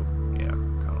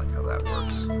 kind of like how that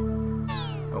works.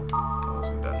 Oh, I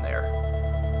wasn't done there.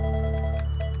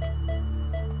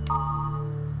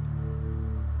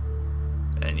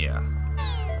 And yeah.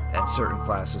 And certain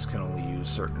classes can only use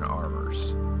certain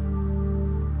armors.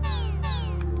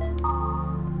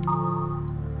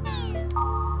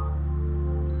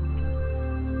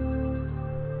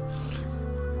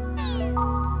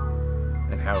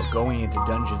 And how going into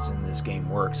dungeons in this game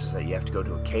works is that you have to go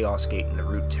to a chaos gate in the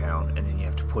root town, and then you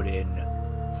have to put in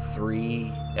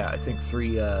three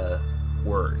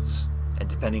words, and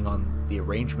depending on the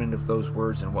arrangement of those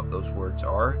words and what those words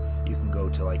are, you can go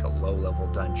to like a low-level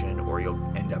dungeon, or you'll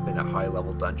end up in a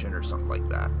high-level dungeon or something like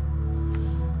that.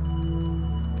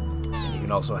 And you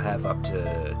can also have up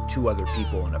to 2 other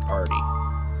people in a party.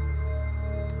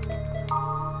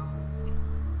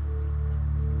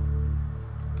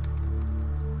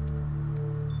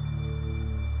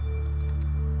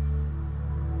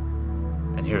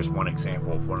 And here's one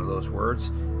example of one of those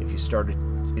words. If you start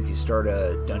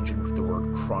a dungeon with the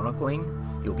word chronicling,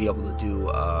 you'll be able to do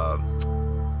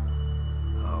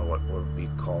what would be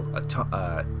called a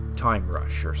time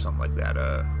rush or something like that,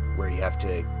 where you have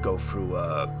to go through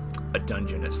a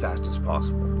dungeon as fast as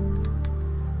possible.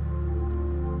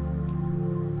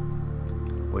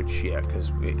 Which, yeah,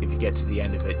 because if you get to the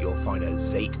end of it, you'll find a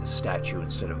Zate statue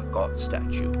instead of a God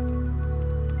statue.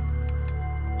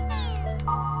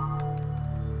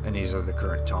 And these are the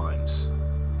current times.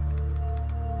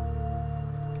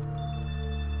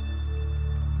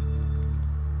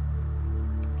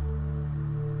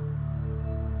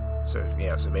 So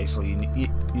yeah, so basically you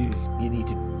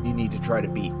need to try to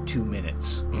beat 2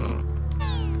 minutes.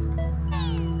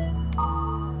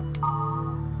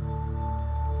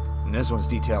 And this one's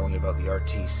detailing about the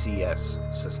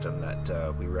RTCS system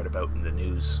that we read about in the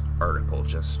news article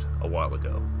just a while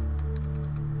ago.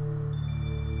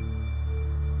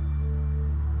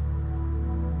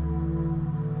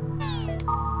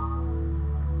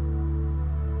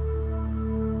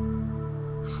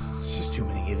 It's just too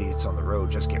many idiots on the road,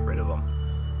 just get rid of them.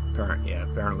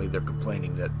 Apparently they're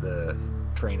complaining that the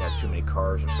train has too many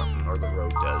cars or something, or the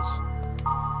road does.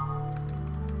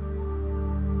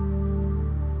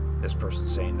 This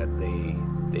person's saying that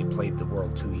they played the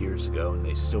world 2 years ago and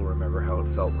they still remember how it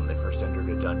felt when they first entered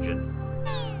a dungeon.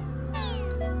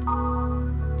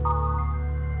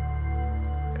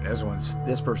 And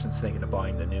this person's thinking of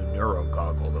buying the new Neuro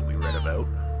goggle that we read about.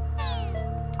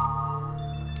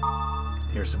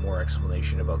 Here's some more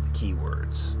explanation about the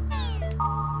keywords.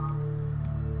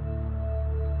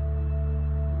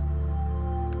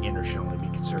 Beginner should only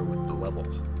be concerned with the level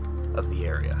of the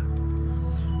area.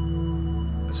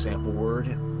 The sample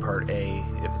word, part A,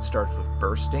 if it starts with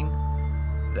bursting,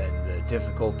 then the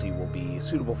difficulty will be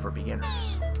suitable for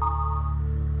beginners.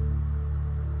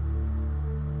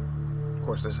 Of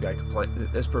course,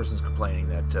 this person's complaining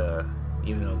that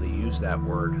even though they used that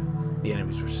word, the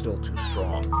enemies were still too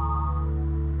strong.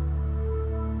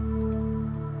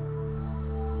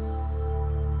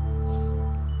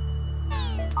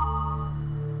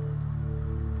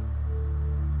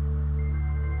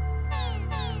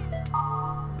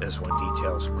 This one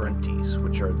details grunties,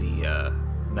 which are the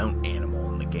mount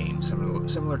animal in the game,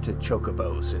 similar to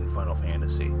chocobos in Final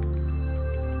Fantasy.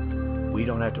 We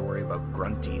don't have to worry about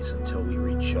grunties until we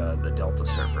reach the Delta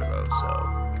server, though, so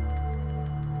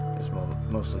it's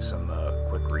mostly some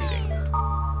quick reading.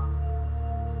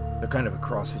 They're kind of a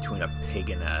cross between a pig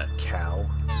and a cow,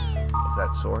 of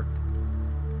that sort.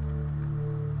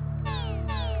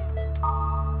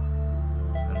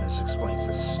 This explains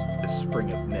this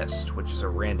Spring of Mist, which is a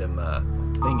random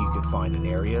thing you can find in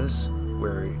areas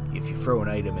where if you throw an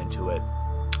item into it,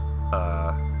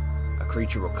 a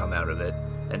creature will come out of it,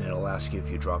 and it'll ask you if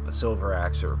you drop a silver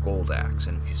axe or a gold axe,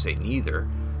 and if you say neither,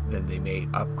 then they may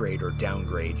upgrade or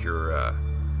downgrade your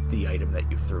the item that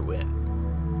you threw in.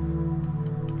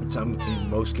 In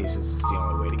most cases, it's the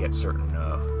only way to get certain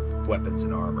weapons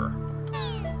and armor.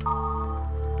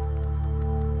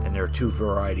 And there are two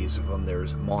varieties of them.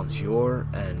 There's Monsieur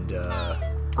and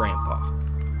Grandpa.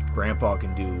 Grandpa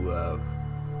can do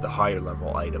the higher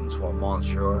level items, while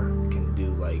Monsieur can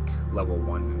do like level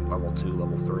 1, level 2,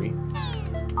 level 3.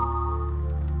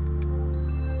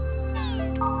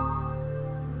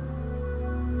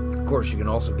 Of course, you can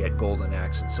also get Golden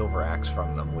Axe and Silver Axe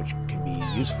from them, which can be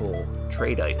useful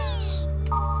trade items.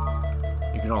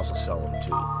 You can also sell them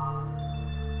too.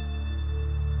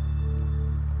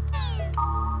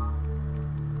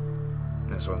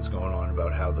 This one's going on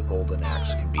about how the Golden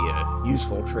Axe can be a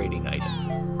useful trading item.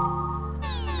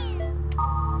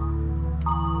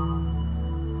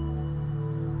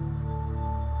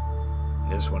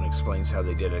 This one explains how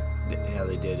they did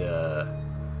a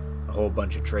whole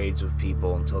bunch of trades with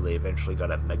people until they eventually got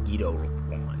a Megiddo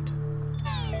wand.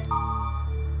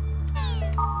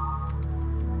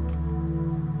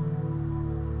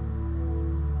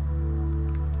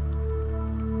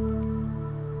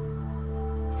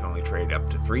 Trade up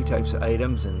to 3 types of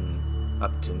items and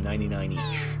up to 99 each.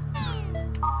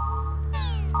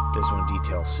 This one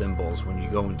details symbols. When you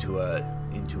go into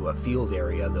a field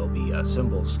area, there'll be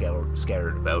symbols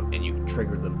scattered about, and you can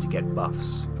trigger them to get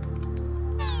buffs.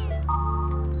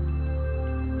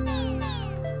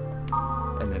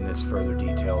 And then this further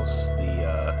details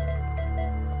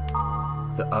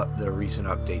the recent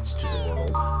updates to the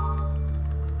world.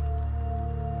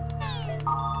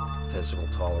 Physical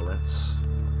tolerance.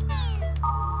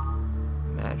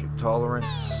 Magic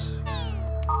tolerance.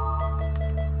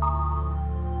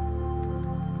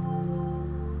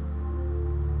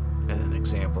 And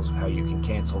examples of how you can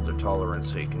cancel their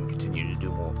tolerance so you can continue to do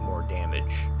more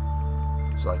damage.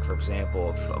 So like for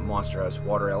example, if a monster has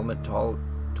water element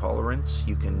tolerance,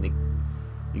 you can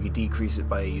decrease it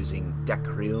by using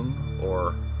Decrium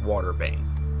or Water Bane.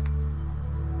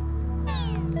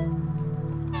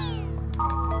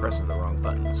 Pressing the wrong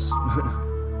buttons.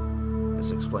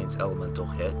 This explains elemental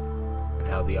hit and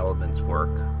how the elements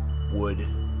work. Wood,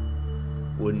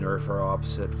 Wood and earth are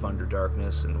opposite, thunder,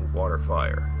 darkness, and water,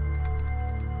 fire.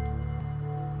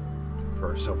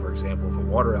 So for example, if a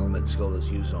water element skill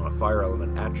is used on a fire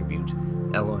element attribute,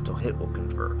 elemental hit will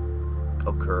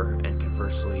occur, and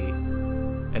conversely,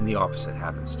 and the opposite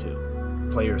happens too.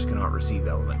 Players cannot receive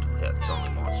elemental hits, only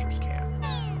monsters can.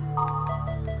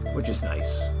 Which is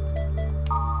nice.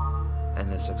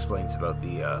 And this explains about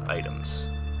the items.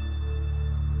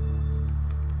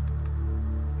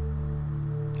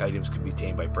 Items can be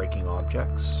obtained by breaking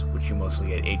objects, which you mostly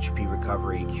get HP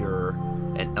recovery, cure,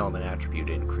 and element attribute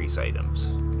to increase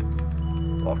items.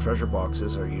 While treasure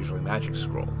boxes are usually magic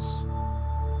scrolls,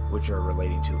 which are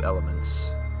relating to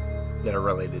elements that are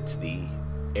related to the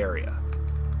area.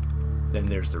 Then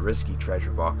there's the risky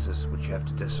treasure boxes, which you have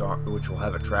to disarm, which will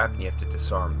have a trap, and you have to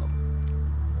disarm them.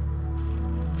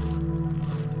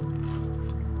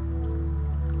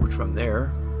 Which from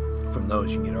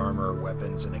those you can get armor,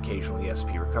 weapons, and occasionally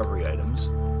SP recovery items.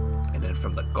 And then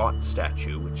from the Got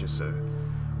statue, which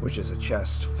is a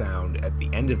chest found at the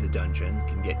end of the dungeon,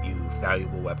 can get you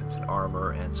valuable weapons and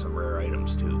armor, and some rare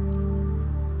items too.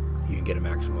 You can get a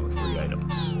maximum of 3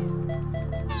 items.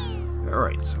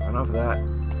 Alright, so enough of that.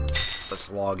 Let's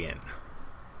log in.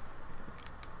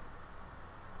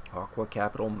 Aqua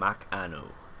Capital Mac Anu.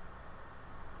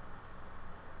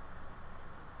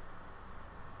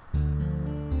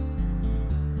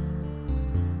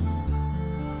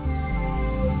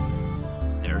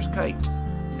 There's Kite.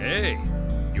 Hey,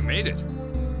 you made it.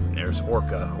 There's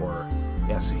Orca, or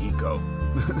Yasuhiko.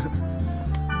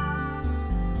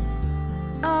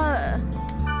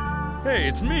 Hey,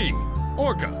 it's me,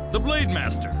 Orca, the Blade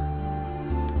Master.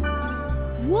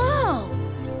 Whoa!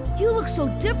 You look so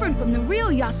different from the real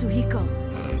Yasuhiko.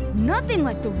 Nothing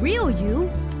like the real you.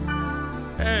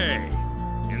 Hey,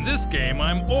 in this game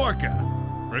I'm Orca.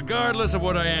 Regardless of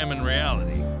what I am in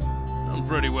reality, I'm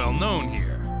pretty well known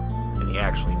here. And he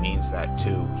actually means that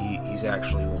too. He's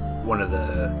actually one of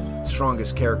the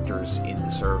strongest characters in the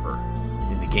server,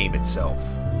 in the game itself.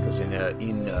 Because in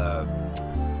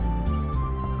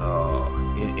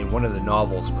one of the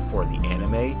novels before the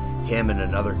anime, him and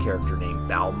another character named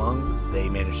Balmung, they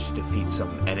managed to defeat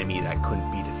some enemy that couldn't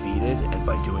be defeated, and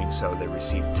by doing so they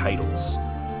received titles.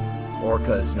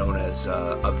 Orca is known as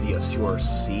of the Azure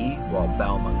Sea, while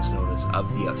Balmung is known as of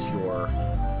the Azure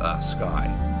Sky,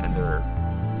 and they're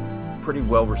pretty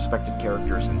well-respected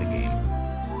characters in the game.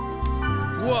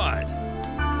 What?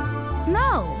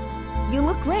 No, you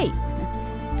look great.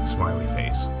 Smiley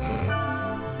face.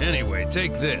 Anyway,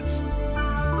 take this.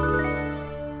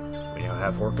 We now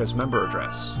have Orca's member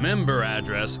address. Member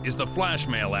address is the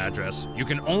flashmail address you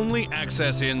can only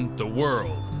access in the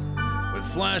world. With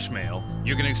flashmail,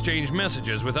 you can exchange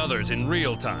messages with others in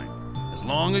real time, as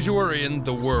long as you are in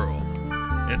the world.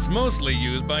 It's mostly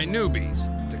used by newbies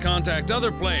to contact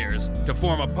other players to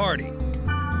form a party.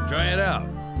 Try it out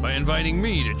by inviting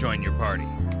me to join your party.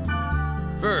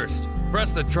 First,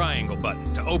 press the triangle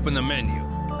button to open the menu.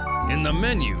 In the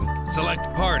menu,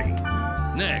 select Party.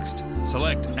 Next,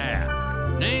 select Add.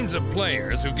 Names of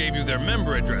players who gave you their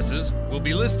member addresses will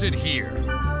be listed here.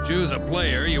 Choose a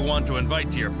player you want to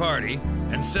invite to your party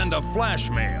and send a flash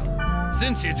mail.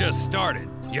 Since you just started,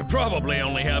 you probably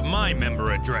only have my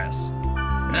member address.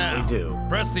 Now,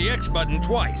 press the X button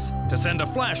twice to send a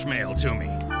flash mail to me.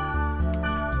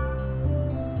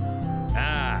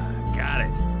 Ah, got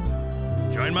it.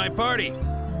 Join my party.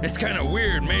 It's kind of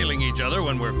weird mailing each other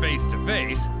when we're face to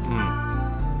face.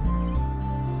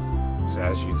 So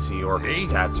as you can see, Orca's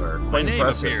stats are quite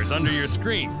impressive. My name appears under your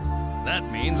screen. That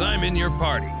means I'm in your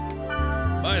party.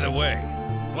 By the way,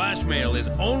 flash mail is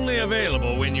only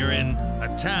available when you're in a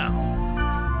town.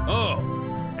 Oh,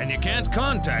 and you can't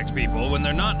contact people when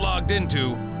they're not logged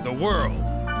into the world.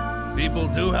 People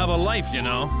do have a life, you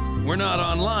know. We're not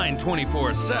online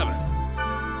 24/7.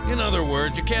 In other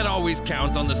words, you can't always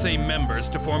count on the same members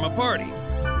to form a party.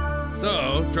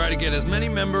 So, try to get as many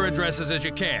member addresses as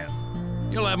you can.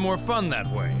 You'll have more fun that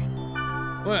way.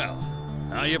 Well,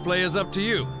 how you play is up to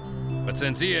you. But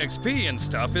since EXP and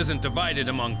stuff isn't divided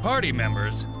among party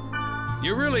members,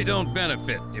 you really don't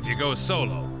benefit if you go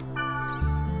solo.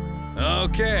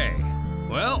 Okay,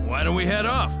 well, why don't we head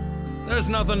off? There's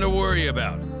nothing to worry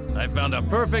about. I found a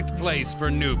perfect place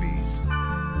for newbies.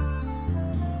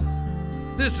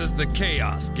 This is the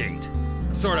Chaos Gate,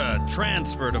 a sort of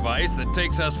transfer device that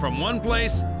takes us from one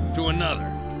place to another.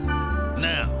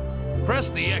 Now, press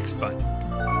the X button.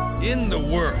 In the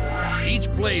world,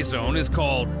 each play zone is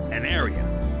called an area,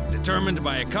 determined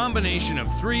by a combination of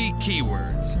 3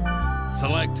 keywords.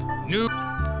 Select New.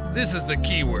 This is the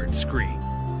keyword screen.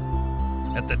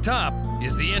 At the top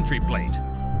is the entry plate,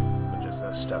 which is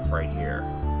this stuff right here.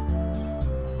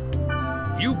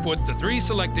 You put the 3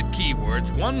 selected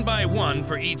keywords one by one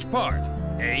for each part,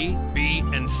 A, B,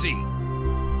 and C.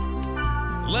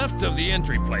 Left of the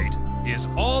entry plate is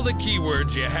all the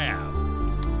keywords you have.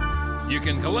 You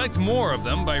can collect more of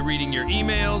them by reading your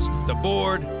emails, the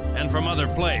board, and from other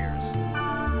players.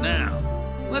 Now,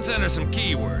 let's enter some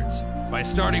keywords by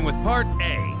starting with part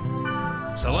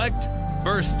A. Select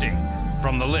bursting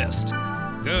from the list.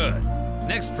 Good.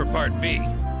 Next for part B,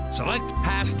 select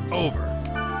passed over.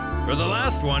 For the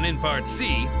last one in part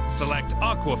C, select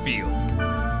aqua field.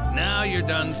 Now you're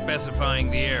done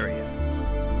specifying the area.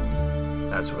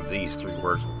 That's what these 3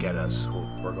 words will get us.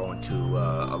 We're going to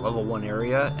a level 1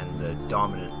 area, and the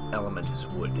dominant element is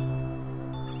wood.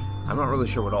 I'm not really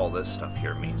sure what all this stuff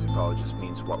here means. It probably just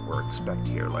means what we're expect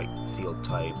here, like field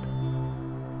type,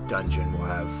 dungeon will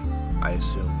have, I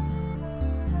assume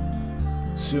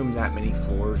that many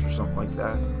floors or something like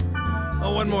that.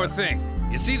 Oh, one more thing.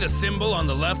 You see the symbol on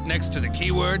the left next to the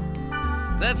keyword?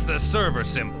 That's the server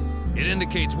symbol. It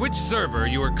indicates which server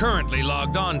you are currently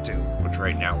logged on to. Which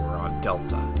right now we're on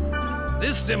Delta.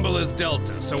 This symbol is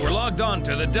Delta, so we're logged on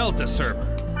to the Delta server.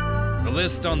 The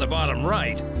list on the bottom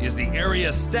right is the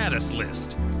area status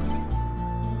list.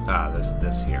 Ah,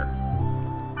 this here.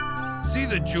 See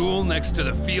the jewel next to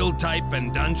the field type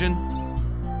and dungeon?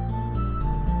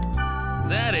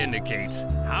 That indicates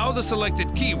how the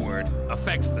selected keyword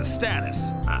affects the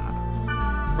status.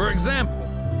 For example,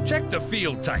 check the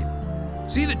field type.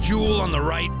 See the jewel on the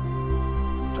right?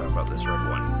 Talking about this red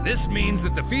one. This means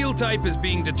that the field type is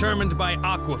being determined by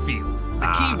aqua field, the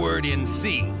keyword in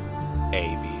C.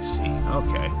 A, B, C.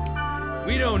 Okay.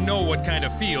 We don't know what kind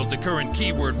of field the current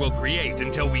keyword will create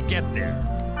until we get there.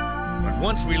 But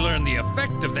once we learn the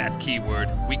effect of that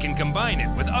keyword, we can combine it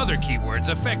with other keywords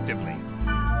effectively.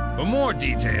 For more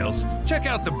details, check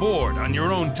out the board on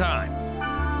your own time.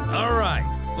 All right,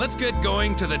 let's get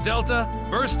going to the Delta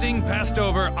Bursting Passed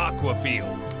Over Aqua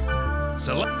Field.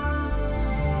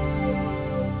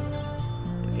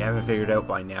 If you haven't figured out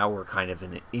by now, we're kind of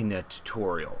in a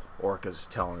tutorial. Orca's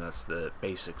telling us the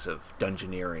basics of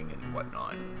dungeoneering and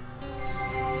whatnot.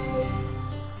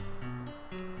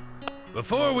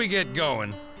 Before we get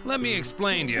going, let me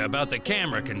explain to you about the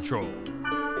camera control.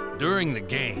 During the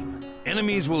game,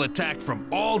 enemies will attack from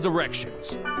all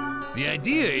directions. The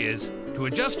idea is to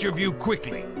adjust your view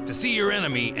quickly to see your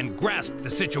enemy and grasp the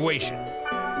situation.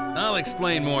 I'll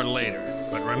explain more later,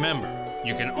 but remember,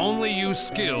 you can only use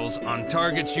skills on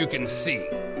targets you can see.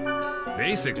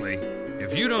 Basically,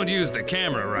 if you don't use the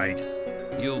camera right,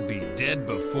 you'll be dead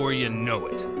before you know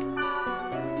it.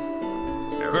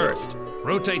 First,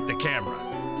 rotate the camera.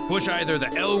 Push either the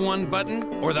L1 button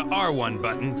or the R1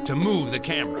 button to move the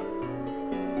camera.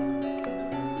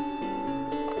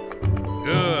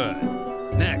 Good.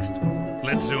 Next,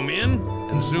 let's zoom in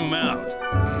and zoom out.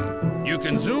 You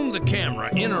can zoom the camera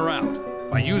in or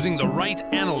out by using the right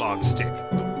analog stick.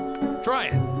 Try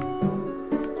it.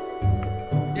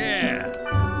 Yeah.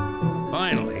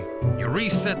 Finally, you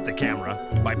reset the camera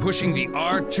by pushing the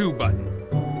R2 button.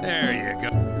 There you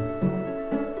go.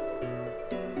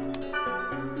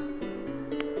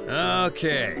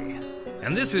 Okay,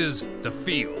 and this is the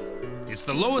field. It's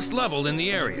the lowest level in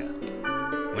the area.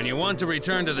 When you want to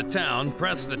return to the town,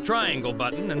 press the triangle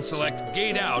button and select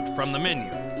Gate Out from the menu.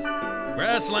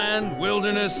 Grassland,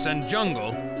 wilderness, and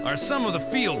jungle are some of the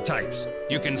field types.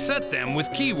 You can set them with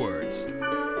keywords.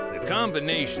 The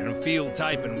combination of field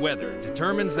type and weather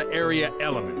determines the area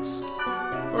elements.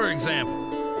 For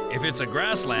example, if it's a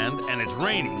grassland and it's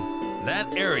raining,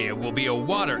 that area will be a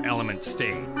water element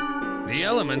state. The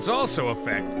elements also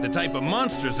affect the type of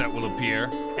monsters that will appear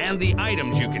and the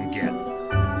items you can get.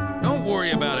 Don't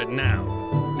worry about it now.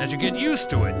 As you get used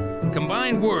to it,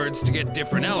 combine words to get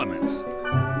different elements.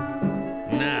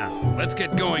 Now, let's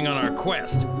get going on our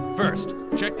quest. First,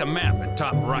 check the map at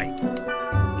top right.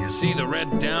 You see the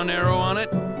red down arrow on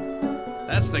it?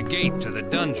 That's the gate to the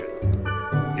dungeon.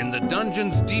 In the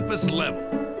dungeon's deepest level,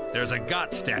 there's a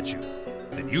god statue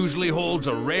that usually holds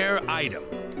a rare item.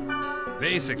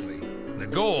 Basically, the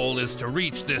goal is to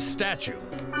reach this statue.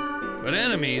 But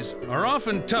enemies are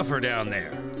often tougher down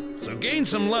there, so gain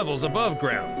some levels above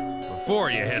ground before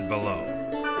you head below.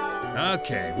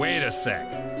 Okay, wait a sec.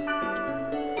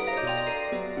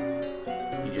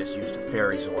 You just used a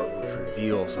fairy's orb, which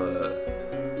reveals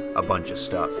a bunch of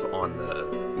stuff on the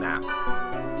map.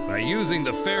 By using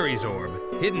the fairy's orb,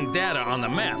 hidden data on the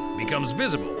map becomes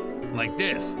visible, like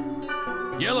this.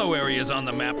 Yellow areas on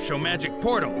the map show magic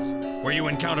portals, where you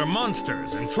encounter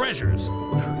monsters and treasures.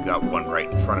 We've got one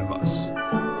right in front of us.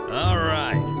 All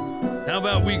right. How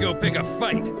about we go pick a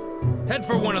fight? Head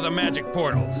for one of the magic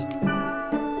portals.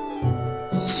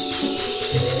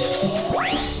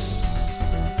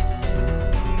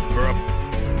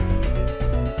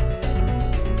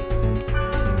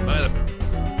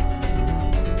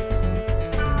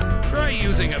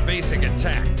 basic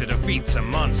attack to defeat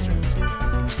some monsters.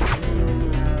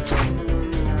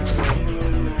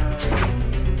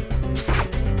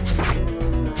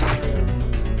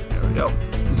 There we go.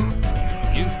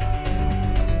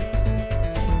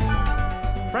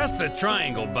 Press the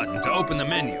triangle button to open the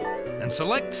menu and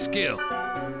select skill.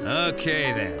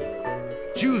 Okay then.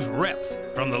 Choose Rep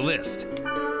from the list.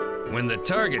 When the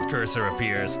target cursor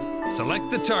appears,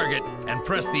 select the target and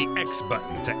press the X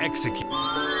button to execute.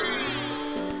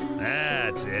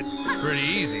 That's it. Pretty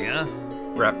easy, huh?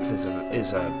 Rep is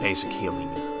a basic healing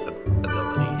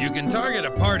ability. You can target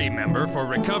a party member for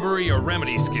recovery or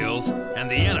remedy skills and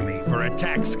the enemy for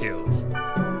attack skills.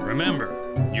 Remember,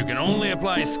 you can only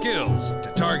apply skills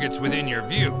to targets within your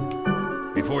view.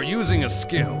 Before using a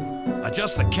skill,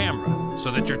 adjust the camera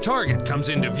so that your target comes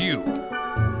into view.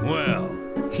 Well,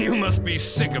 you must be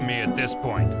sick of me at this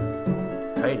point.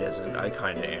 Kite isn't, I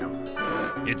kinda am.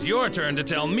 It's your turn to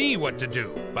tell me what to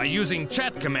do by using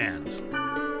chat commands.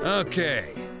 Okay,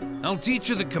 I'll teach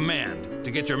you the command to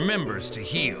get your members to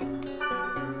heal.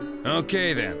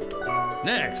 Okay then.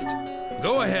 Next,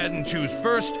 go ahead and choose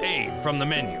First Aid from the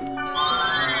menu.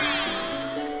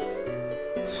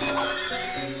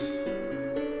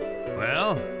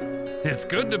 Well, it's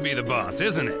good to be the boss,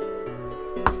 isn't it?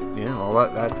 Yeah, well,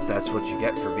 that's what you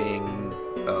get for being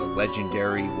a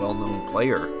legendary, well-known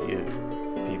player.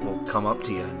 People come up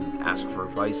to you and ask for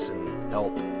advice and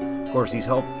help. Of course, he's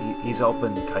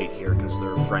helping Kite here because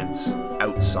they're friends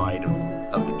outside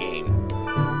of the game.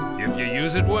 If you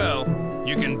use it well,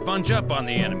 you can bunch up on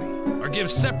the enemy or give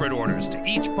separate orders to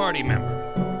each party member.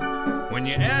 When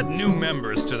you add new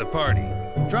members to the party,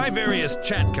 try various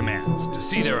chat commands to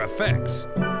see their effects.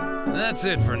 That's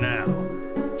it for now.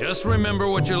 Just remember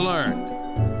what you learned.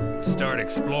 Start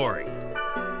exploring.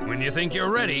 When you think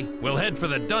you're ready, we'll head for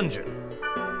the dungeon.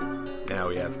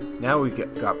 Now we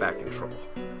got back control.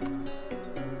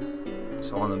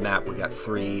 So on the map we got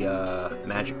 3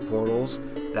 magic portals.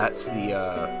 That's the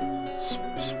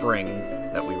spring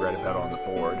that we read about on the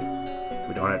board.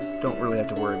 We don't really have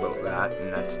to worry about that,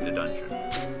 and that's the dungeon.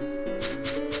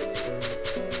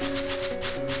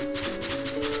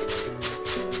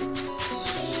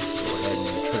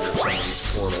 Some of these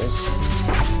portals.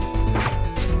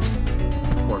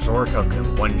 Of course, Orca can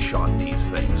one-shot these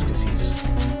things because he's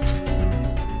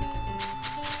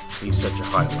such a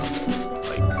high level.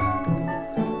 Like, I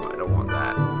don't want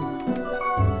that.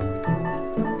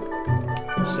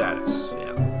 Status,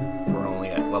 yeah. We're only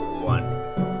at level 1.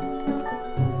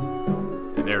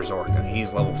 And there's Orca.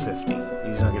 He's level 50.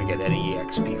 He's not going to get any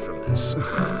EXP from this.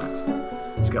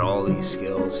 He's got all these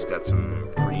skills. He's got some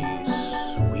pretty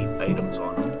sweet items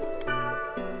on him.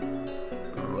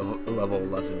 Level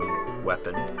 11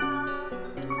 weapon,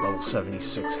 level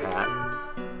 76 hat,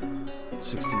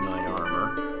 69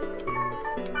 armor.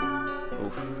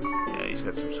 Oof, yeah, he's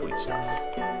got some sweet stuff.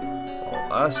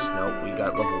 All us, nope, we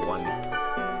got level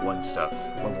 1 stuff.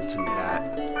 Level 2 hat,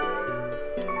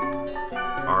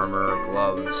 armor,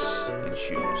 gloves, and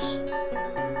shoes.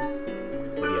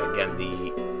 But yeah, again,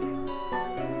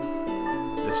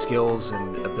 the skills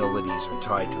and abilities are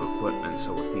tied to equipment,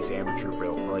 so with these amateur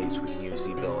build blades we can use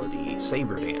the ability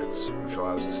Saber Dance, which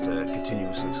allows us to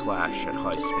continuously slash at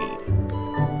high speed.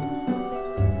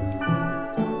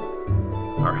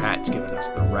 Our hat's giving us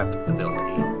the Rep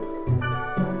ability,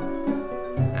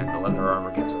 and the leather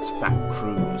armor gives us Fat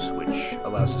Cruise, which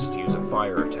allows us to use a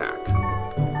fire attack.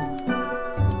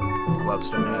 The gloves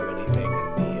don't have anything,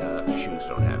 and the shoes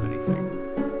don't have anything.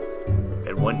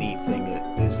 And one neat thing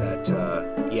is that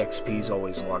EXP is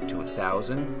always locked to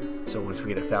 1,000, so once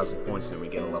we get 1,000 points, then we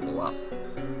get a level up.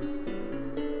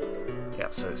 Yeah,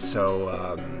 so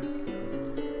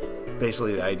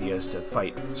basically the idea is to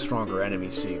fight stronger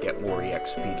enemies so you get more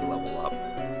EXP to level up.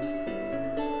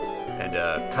 And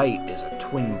Kite is a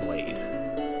twin blade,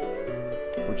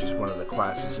 which is one of the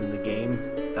classes in the game.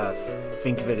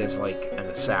 Think of it as like an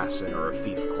assassin or a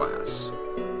thief class.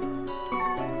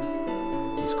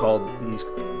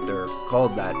 They're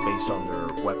called that based on their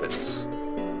weapons.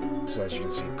 So as you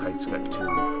can see, Kite's got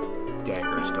 2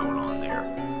 daggers going on there.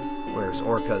 Whereas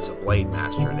Orca's a blade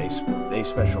master. They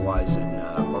specialize in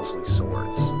mostly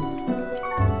swords.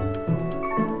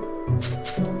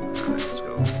 Alright, let's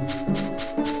go.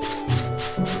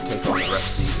 We'll take on the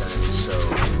rest of these enemies so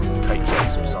Kite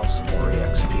gets himself some more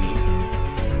EXP.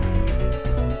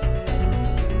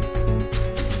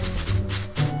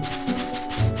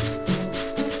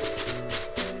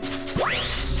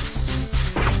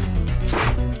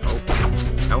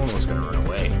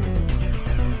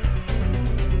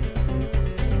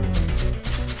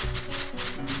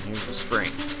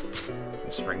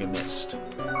 Spring of Mist.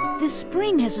 This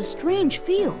spring has a strange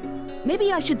feel.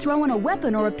 Maybe I should throw in a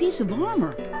weapon or a piece of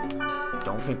armor.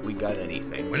 Don't think we got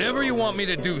anything. Whenever you want me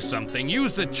to do something,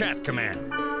 use the chat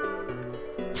command. At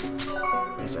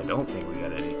least I don't think we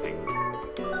got anything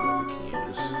that we can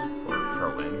use or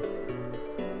throw in.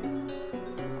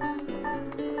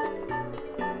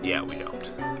 Yeah, we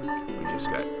don't. We just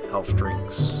got health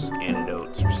drinks,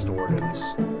 antidotes, restoratives.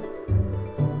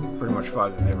 Pretty much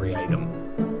 5 of every item.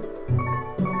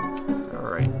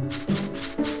 Alright.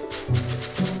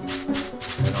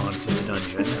 Head on to the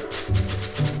dungeon.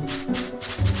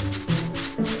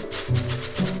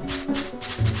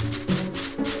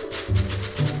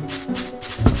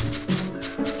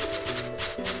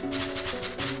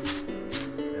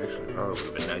 Actually, probably would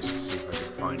have been nice to see if I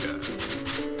could find a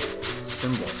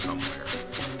symbol somewhere.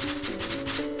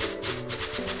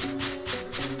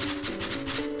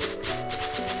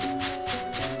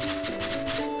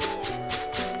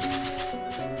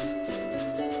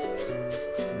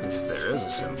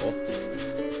 Symbol.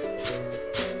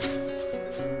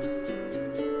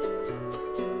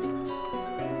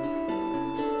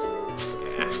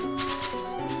 Yeah.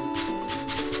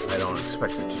 I don't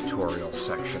expect the tutorial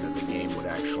section of the game would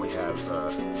actually have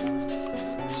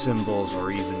symbols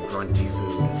or even grunty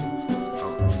food.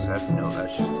 Oh, is that? No,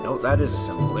 that's just... No, that is a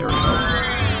symbol. There we go.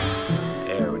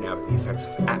 There, we now have the effects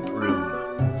of App Room,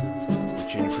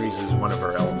 which increases one of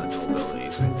our elemental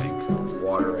abilities, I think.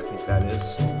 Water, I think that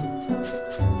is.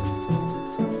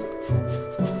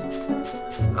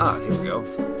 Ah, here we go.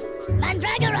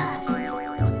 Mandragora!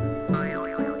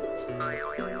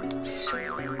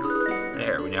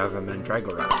 There, we now have a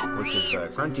Mandragora, which is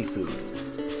grunty food.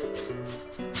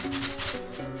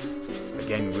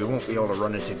 Again, we won't be able to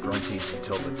run into grunties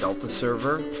until the Delta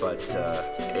server, but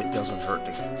it doesn't hurt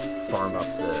to farm up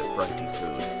the grunty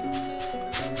food.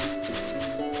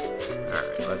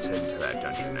 Alright, let's head into that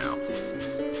dungeon now.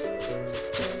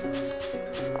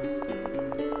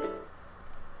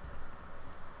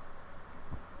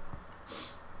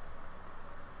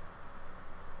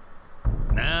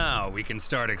 We can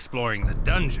start exploring the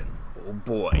dungeon. Oh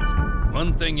boy.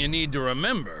 One thing you need to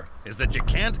remember is that you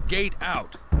can't gate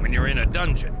out when you're in a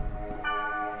dungeon.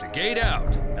 To gate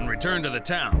out and return to the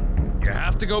town, you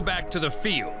have to go back to the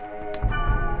field.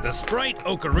 The sprite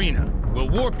ocarina will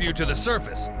warp you to the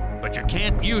surface, but you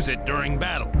can't use it during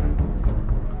battle.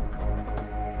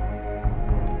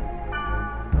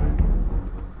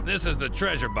 This is the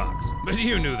treasure box, but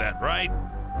you knew that, right?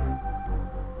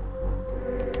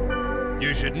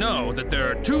 You should know that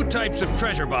there are 2 types of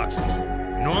treasure boxes,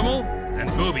 normal and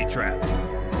booby-trapped.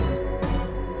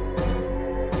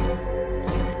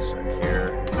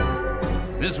 Here.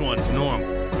 This one's normal.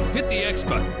 Hit the X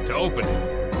button to open it.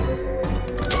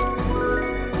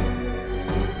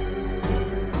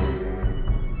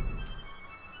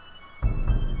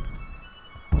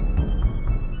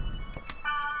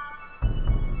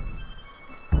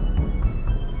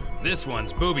 This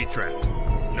one's booby-trapped.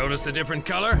 Notice the different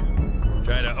color?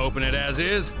 Try to open it as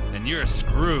is, and you're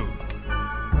screwed.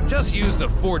 Just use the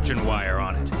fortune wire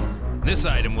on it. This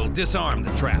item will disarm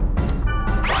the trap.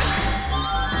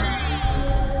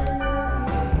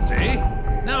 See?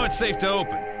 Now it's safe to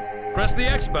open. Press the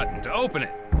X button to open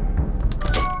it.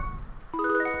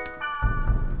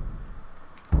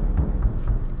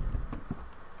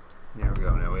 There we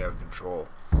go, now we have control.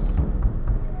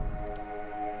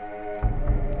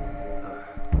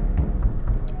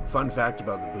 Fun fact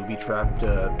about the booby-trapped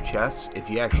chests, if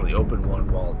you actually open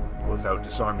one without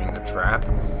disarming the trap,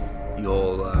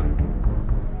 you'll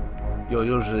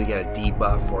usually get a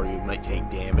debuff or you might take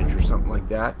damage or something like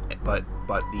that, but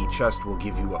the chest will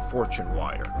give you a fortune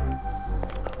wire,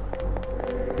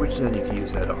 which then you can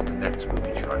use that on the next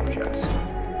booby-trapped chest.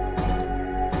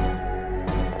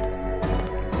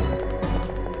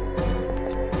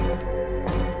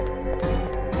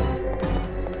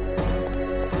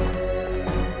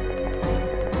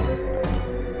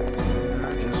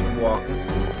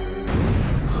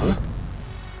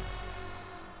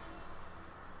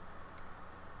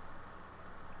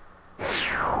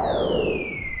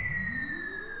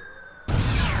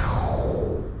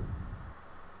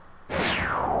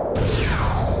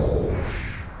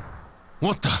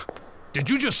 What the? Did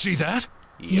you just see that?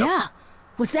 Yep. Yeah.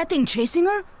 Was that thing chasing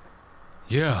her?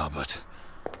 Yeah, but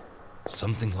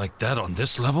something like that on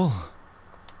this level?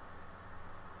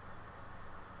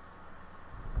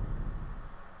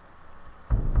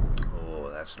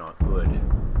 Oh, that's not good.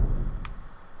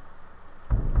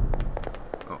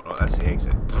 Oh, no, that's the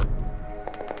exit.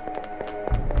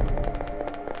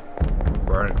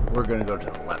 We're gonna go to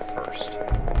the left first.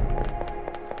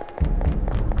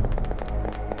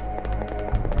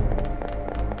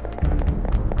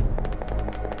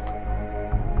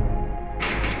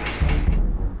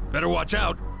 watch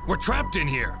out. We're trapped in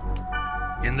here.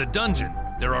 In the dungeon,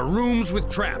 there are rooms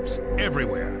with traps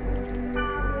everywhere.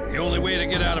 The only way to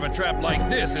get out of a trap like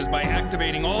this is by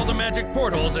activating all the magic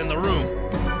portals in the room.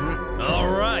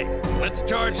 All right, let's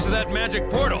charge to that magic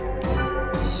portal.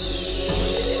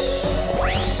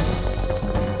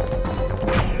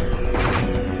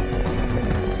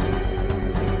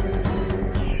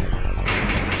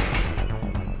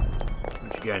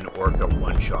 Again, Orca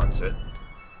one-shots it.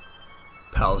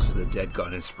 Pals of the Dead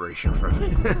got inspiration from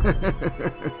it.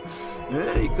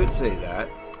 Yeah, you could say that.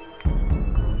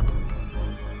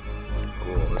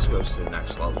 Cool, this goes to the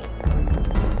next level.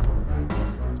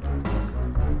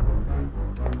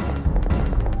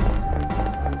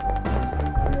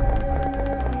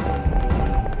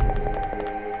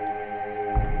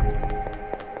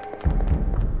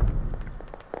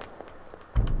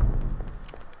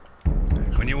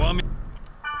 When you want me...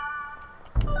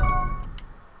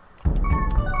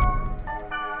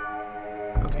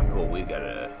 We got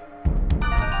a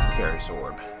Fairy's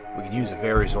Orb. We can use a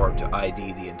Fairy's Orb to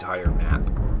ID the entire map.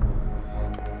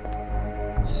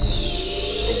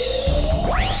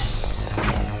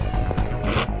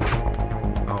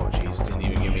 Oh jeez, didn't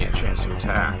even give me a chance to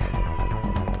attack.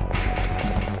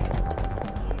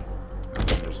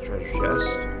 Okay, there's a treasure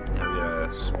chest. Now we got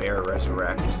a spare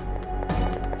resurrect.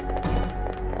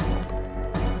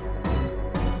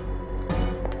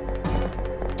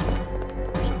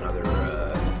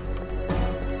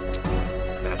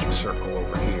 Circle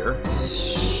over here.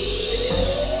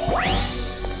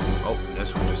 Oh,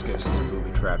 this one just gets to the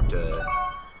booby-trapped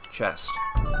chest.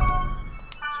 So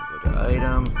go to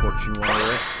item, fortune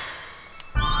water.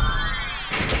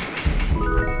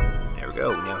 There we go.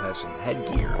 We now have some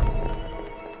headgear.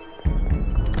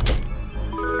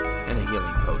 And a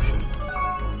healing potion.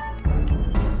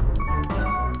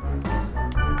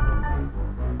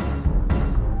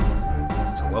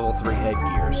 It's a level 3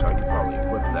 headgear, so I can probably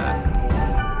equip that.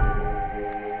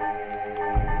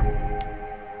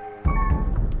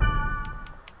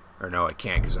 Or no, I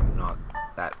can't because I'm not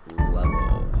that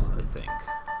level, I think.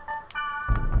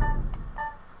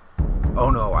 Oh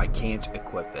no, I can't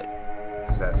equip it.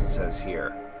 Because as it says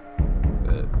here,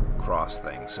 the cross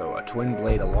thing. So a twin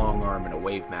blade, a long arm, and a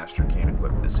wave master can't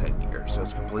equip this headgear. So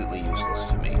it's completely useless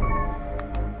to me.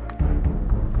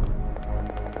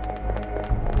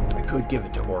 I could give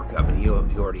it to Orca, but he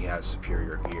already has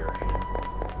superior gear.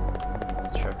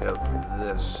 Let's check out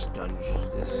this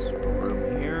dungeon, this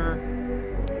room here.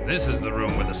 This is the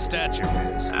room where the statue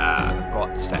is. Ah,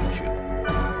 God statue.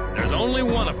 There's only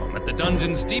one of them at the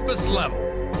dungeon's deepest level,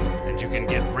 and you can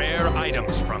get rare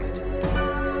items from it.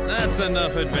 That's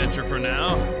enough adventure for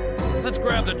now. Let's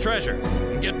grab the treasure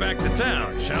and get back to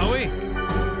town, shall we?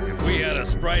 If we had a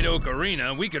Sprite Oak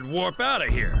Arena, we could warp out of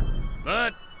here.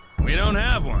 But we don't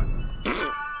have one.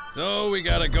 So we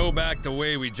gotta go back the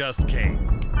way we just came.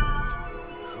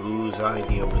 Whose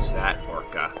idea was that,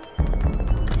 Orca?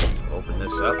 Open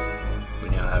this up. We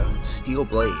now have steel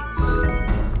blades,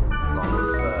 along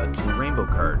with 2 rainbow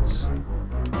cards.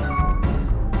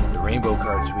 The rainbow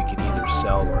cards we can either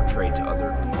sell or trade to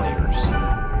other players.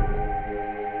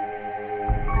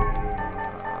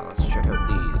 Let's check out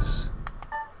these.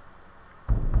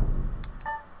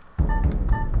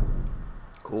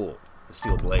 Cool. The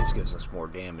steel blades gives us more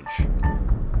damage.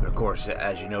 But of course,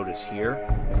 as you notice here,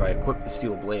 if I equip the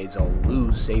steel blades, I'll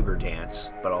lose Saber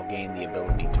Dance, but I'll gain the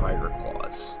ability Tiger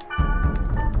Claws.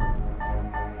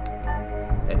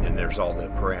 And then there's all the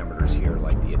parameters here,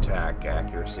 like the attack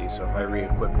accuracy. So if I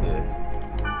re-equip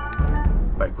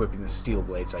by equipping the steel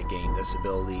blades, I gain this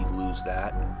ability, lose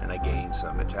that, and I gain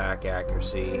some attack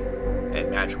accuracy and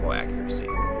magical accuracy.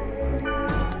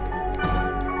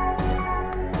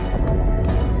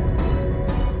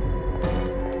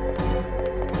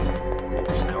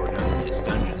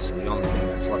 So the only thing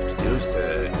that's left to do is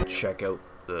to check out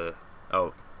the...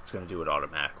 Oh, it's going to do it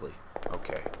automatically.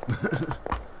 Okay.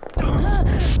 Oh.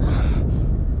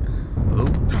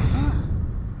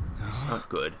 That's not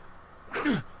good.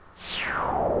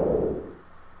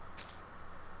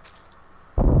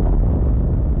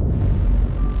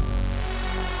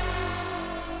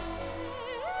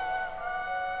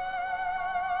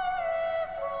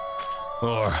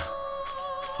 Or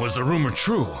was the rumor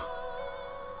true?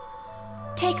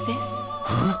 Take this.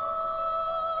 Huh?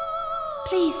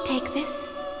 Please take this.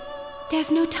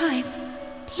 There's no time.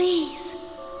 Please.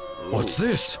 What's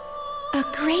this? A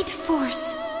great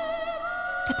force.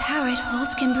 The power it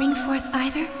holds can bring forth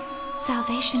either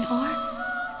salvation or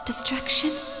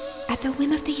destruction at the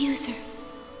whim of the user.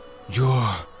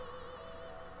 You're...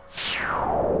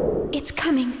 It's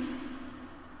coming.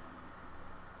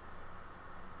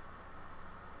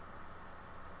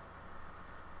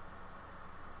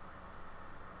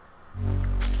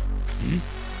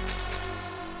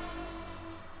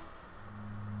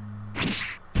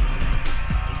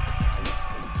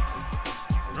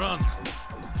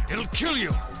 It'll kill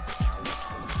you!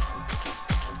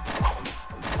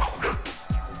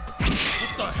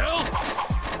 What the hell?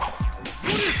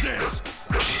 What is this?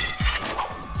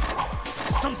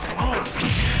 There's something wrong.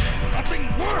 Nothing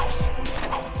works!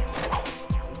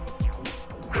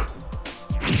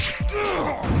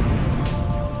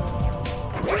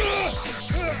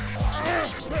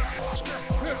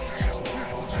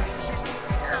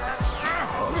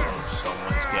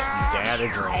 Someone's getting data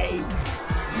drained.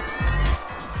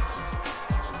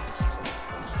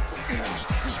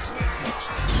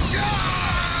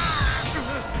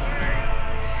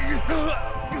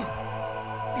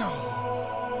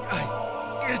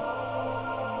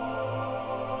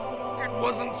 It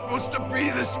wasn't supposed to be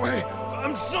this way.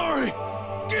 I'm sorry.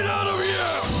 Get out of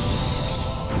here!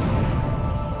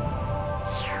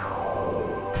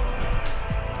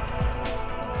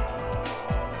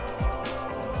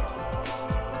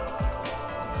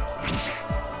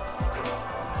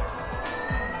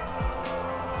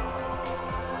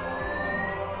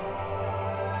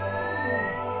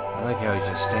 I like how he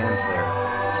just stands there.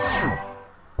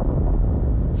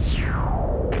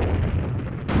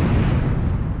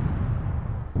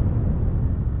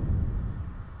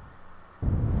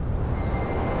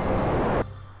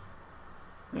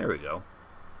 There we go.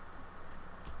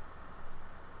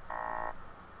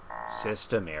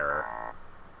 System error.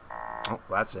 Oh,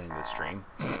 that's the end of the stream.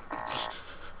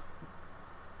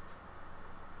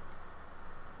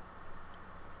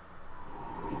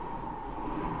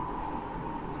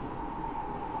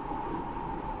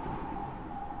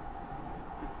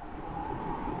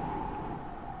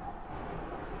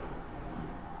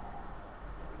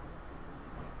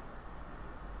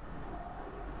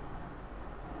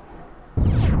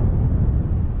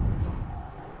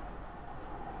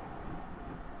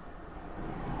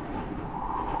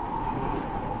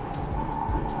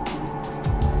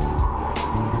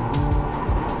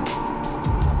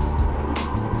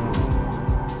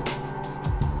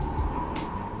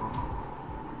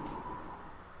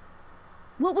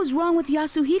 What was wrong with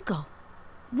Yasuhiko?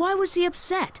 Why was he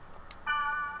upset?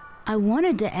 I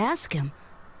wanted to ask him,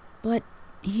 but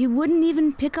he wouldn't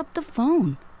even pick up the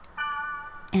phone.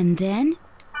 And then,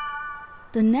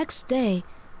 the next day,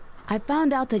 I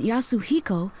found out that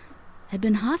Yasuhiko had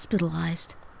been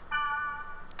hospitalized.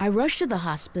 I rushed to the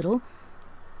hospital,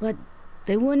 but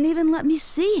they wouldn't even let me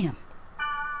see him.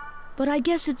 But I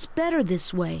guess it's better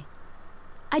this way.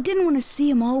 I didn't want to see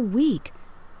him all week,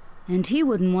 and he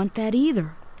wouldn't want that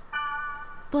either.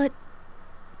 But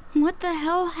what the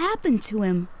hell happened to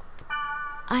him?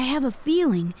 I have a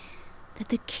feeling that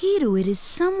the key to it is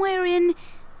somewhere in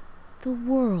the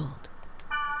world.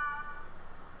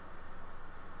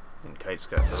 And Kite's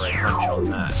got the right hunch on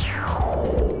that.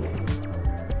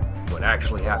 What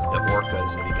actually happened at Orca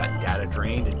is that he got data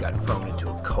drained and got thrown into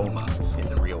a coma in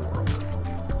the real world.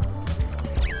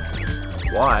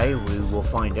 Why, we will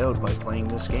find out by playing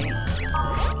this game.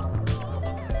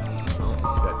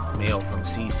 Got mail from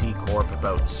CC Corp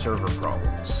about server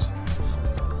problems.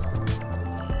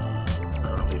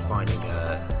 Currently finding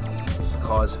the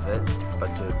cause of it,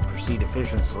 but to proceed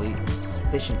efficiently,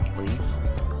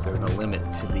 they're going to limit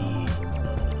to the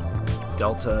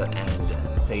Delta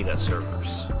and Theta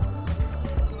servers.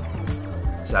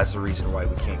 So that's the reason why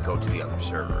we can't go to the other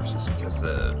servers, is because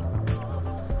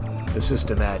the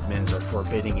system admins are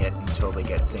forbidding it until they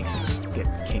get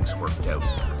kinks worked out.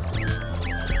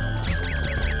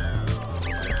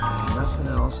 Nothing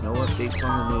else, no updates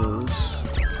on the news.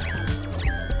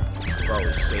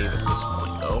 Probably save at this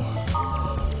point though.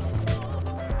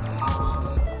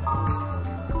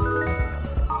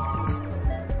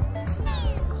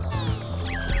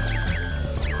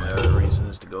 The other reason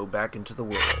is to go back into the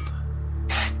world.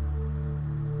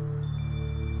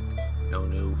 No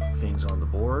new things on the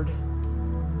board.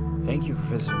 Thank you for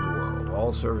visiting the world.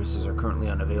 All services are currently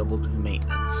unavailable due to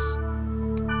maintenance.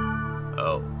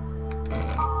 Oh.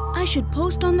 I should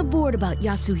post on the board about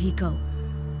Yasuhiko.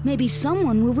 Maybe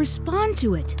someone will respond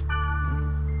to it.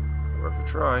 Worth a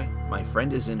try. My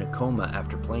friend is in a coma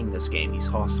after playing this game. He's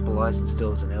hospitalized and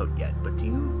still isn't out yet. But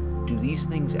do these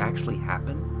things actually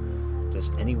happen? Does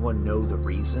anyone know the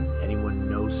reason? Anyone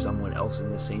know someone else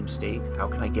in the same state? How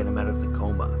can I get him out of the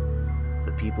coma?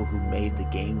 The people who made the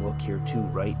game look here too,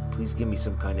 right? Please give me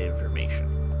some kind of information.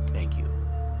 Thank you.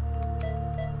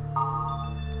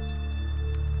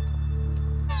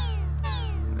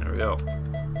 There we go.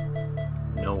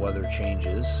 No other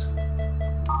changes.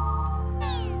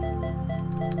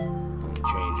 Only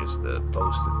changes the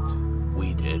post that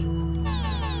we did.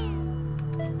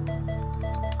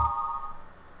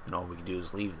 And all we can do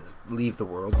is leave the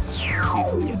world and see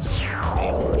if we get some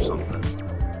mail or something.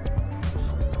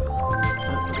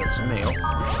 That's a mail.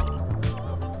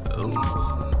 Oh.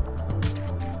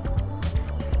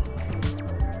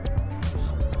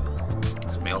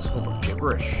 This mail's full of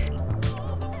gibberish.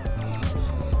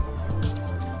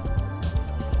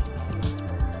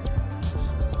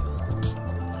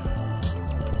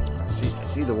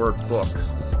 See the word book.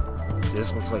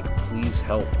 This looks like please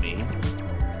help me.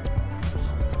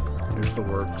 Here's the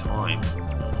word time.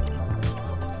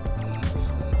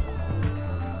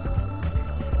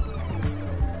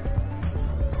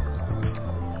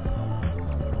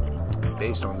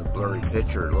 Based on the blurry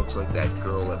picture, it looks like that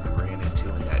girl that we ran into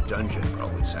in that dungeon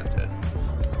probably sent it.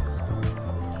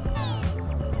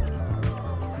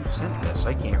 Who sent this?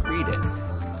 I can't read it.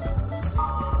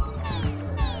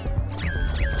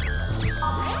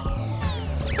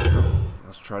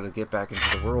 Let's try to get back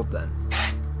into the world then.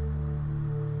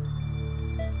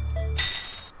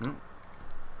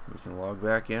 We can log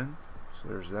back in. So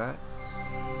there's that.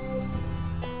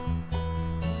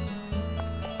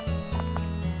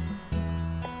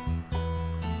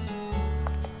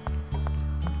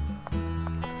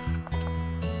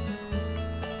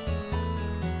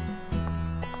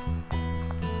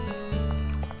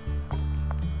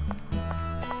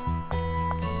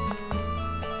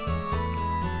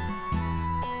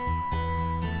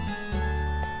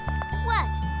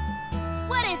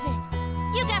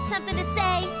 Something to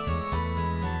say?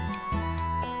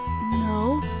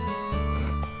 No.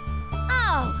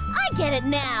 Oh, I get it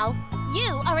now.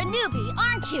 You are a newbie,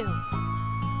 aren't you?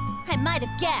 I might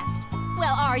have guessed.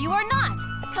 Well, are you or not?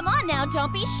 Come on now,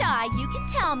 don't be shy. You can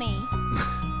tell me.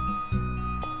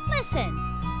 Listen,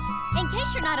 in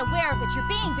case you're not aware of it, you're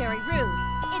being very rude.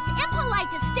 It's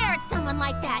impolite to stare at someone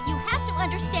like that. You have to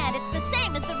understand it's the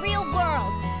same as the real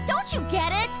world. Don't you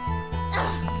get it?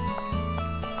 Ugh.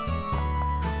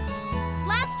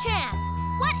 Chance.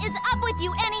 What is up with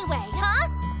you anyway, huh?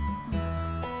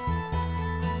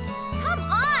 Come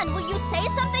on, will you say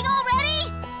something already?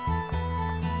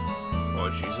 Boy,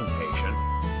 she's impatient.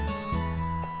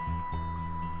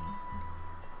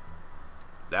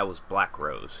 That was Black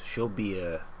Rose. She'll be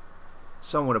a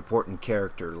somewhat important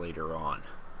character later on.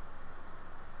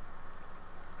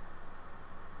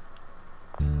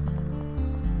 So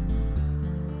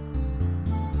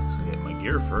get my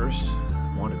gear first.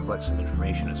 I want to collect some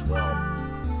information as well.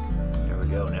 There we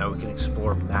go. Now we can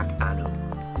explore Mac Anu.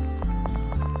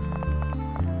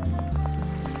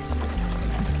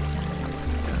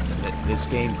 This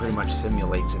game pretty much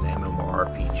simulates an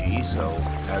MMORPG, so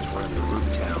as we're in the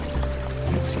root town,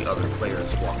 you can see other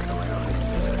players walking around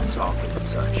and talking and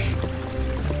such.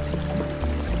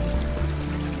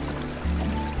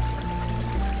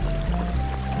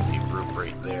 The group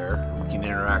right there. We can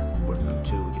interact with them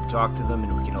too. We can talk to them,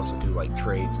 and we can also do like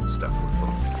trades and stuff with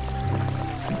them.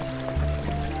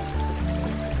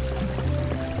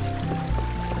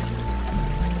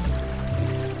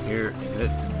 Here,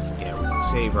 yeah, we can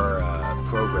save our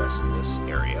progress in this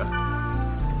area.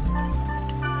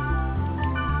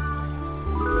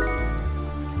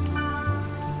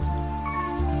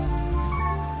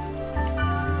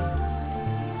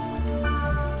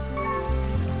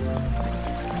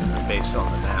 And based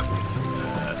on the map, we can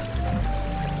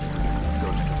go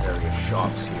to the various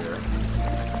shops here.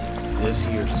 This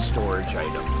here's a storage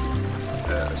item,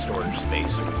 a storage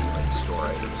space, so we can like store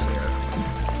items there.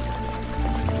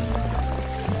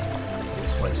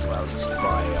 This place allows us to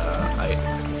buy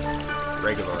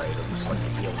regular items like the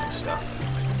healing stuff.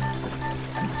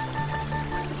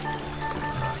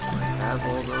 Do I have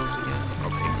all those again?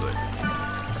 Okay, good.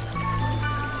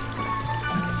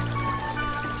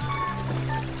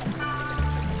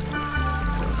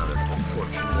 Another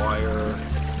fortune wire.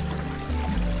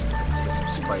 Let's get some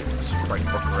sprite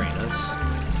book arenas.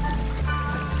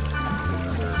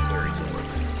 Another fairy's orb.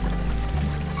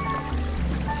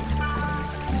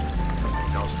 You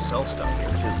can also sell stuff here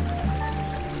too.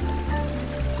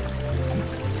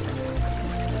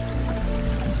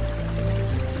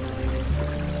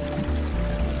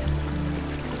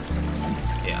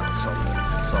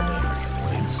 Sell the energy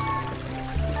blades.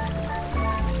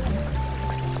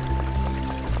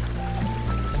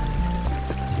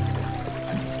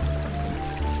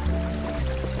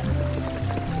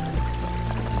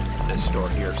 This store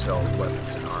here sells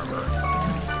weapons and armor.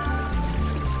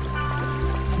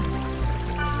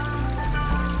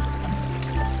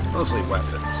 Mostly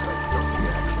weapons, so I don't think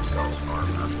it actually sells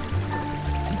armor.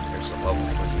 There's a level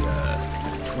for the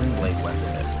twin blade weapon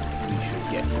that we should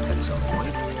get at some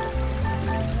point.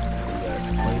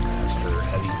 Blademaster,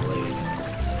 Heavy Blade.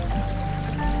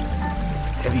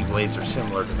 Heavy Blades are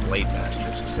similar to Blade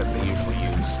Masters, except they usually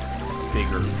use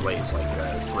bigger blades like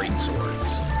great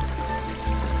swords.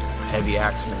 Heavy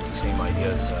axeman is the same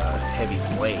idea as heavy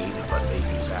blade, but they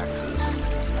use axes.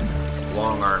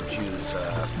 Long arms use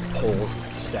poles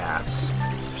and staves,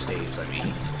 staves I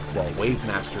mean, while wave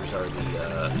masters are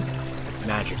the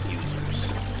magic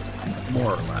users,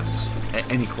 more or less.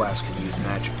 Any class can use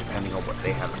magic depending on what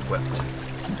they have equipped.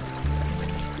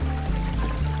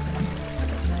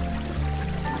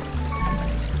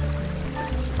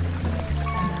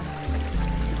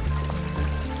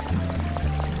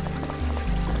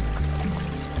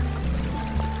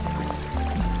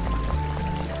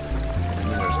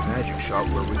 Shop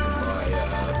where we can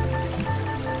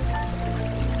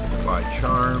buy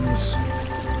charms,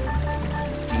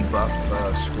 debuff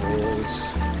scrolls,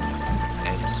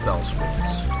 and spell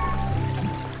scrolls.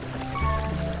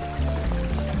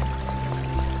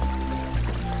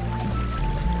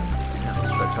 Now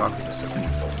let's try talking to some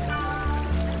people.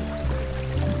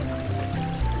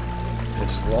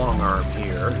 This long arm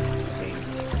here, named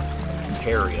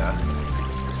Teria,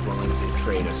 willing to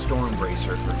trade a storm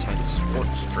bracer for 10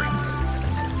 sports drink.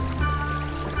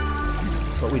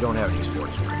 But we don't have any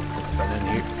sports drink. But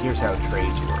then here's how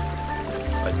trades work.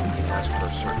 Like we can ask for a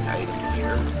certain item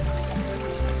here.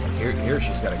 Here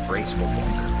she's got a graceful book,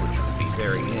 which would be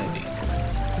very handy.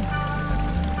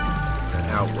 And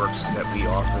how it works is that we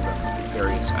offer them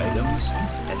various items,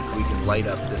 and if we can light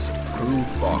up this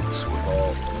approved box with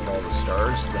all the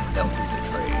stars, then they'll do the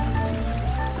trade.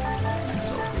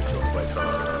 So if we took like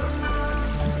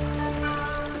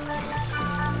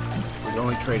we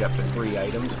only trade up to 3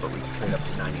 items, but we can trade up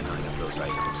to 99 of those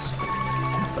items.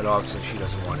 But obviously she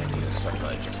doesn't want any of the stuff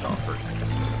that I just offered.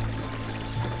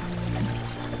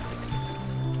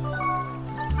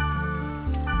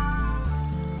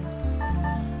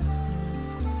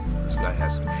 This guy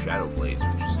has some shadow blades,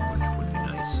 which would be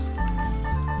nice.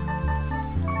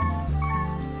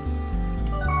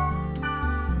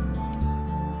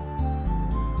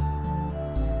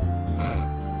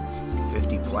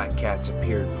 50 black cats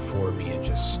appeared before me and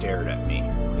just stared at me.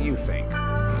 What do you think?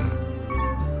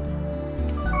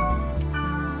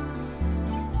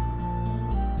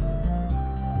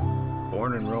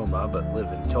 Born in Roma, but live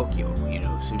in Tokyo. You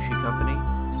know, sushi company?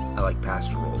 I like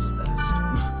pasta rolls the best.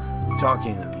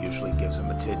 Talking to them usually gives them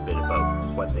a tidbit about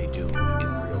what they do in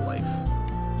real life.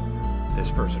 This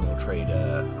person will trade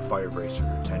a fire bracer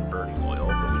for 10 burning oil,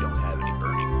 but we don't have any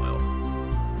burning oil.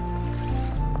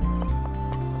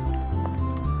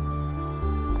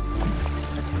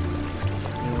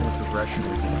 Progression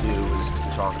we can do is to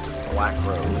talk to Black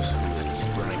Rose, who is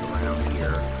running around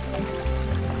here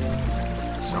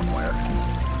somewhere.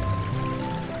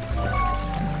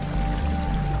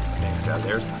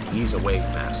 And he's a wave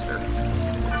master.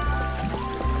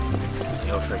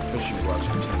 He'll trade fishing gloves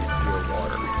for 10 pure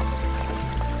water.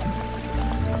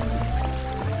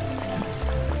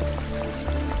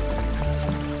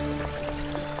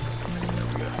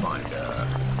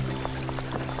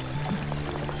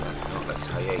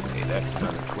 That's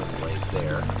another twin blade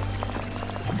there.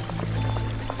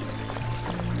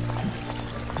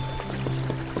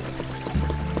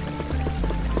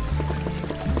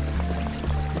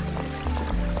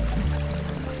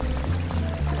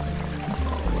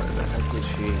 Oh, where the heck is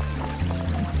she?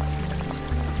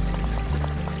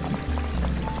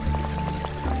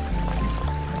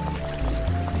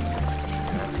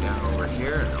 Back down over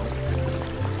here? No.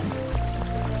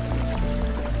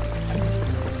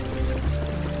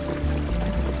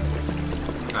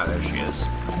 Ah, there she is.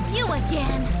 You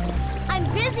again. I'm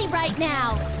busy right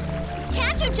now.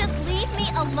 Can't you just leave me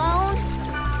alone?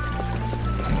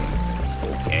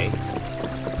 Okay.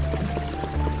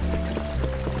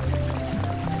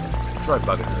 Try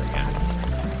bugging her again.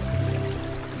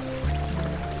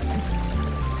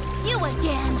 You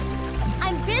again.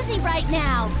 I'm busy right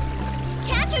now.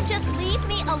 Can't you just leave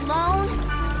me alone?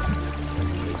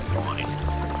 Okay, fine.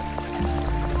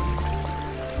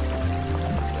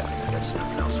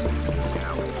 Nothing else we can do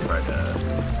now. We'll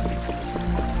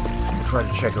try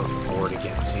to check out the board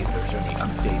again and see if there's any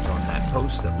update on that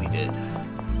post that we did.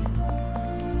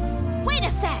 Wait a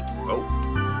sec! Oh?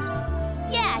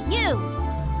 Yeah, you!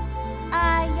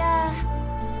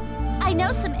 I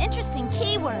know some interesting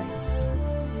keywords.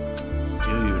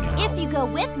 Do you now? If you go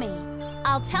with me,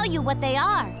 I'll tell you what they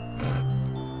are.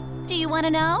 Do you want to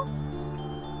know?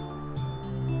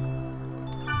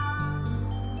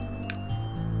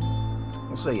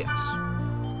 We'll say yes.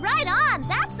 Right on!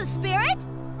 That's the spirit!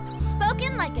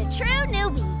 Spoken like a true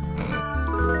newbie.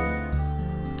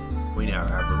 We now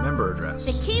have her member address.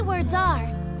 The keywords are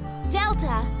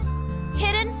Delta,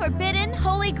 Hidden, Forbidden,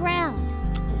 Holy Ground.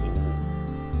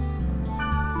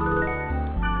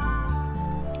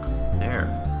 There.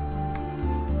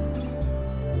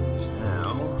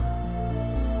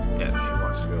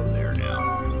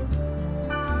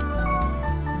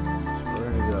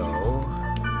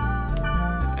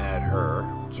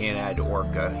 mad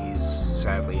Orca. He's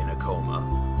sadly in a coma,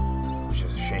 which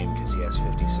is a shame because he has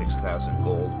 56,000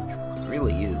 gold, which we could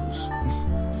really use.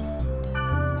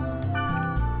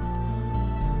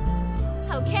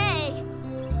 Okay,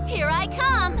 here I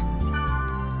come.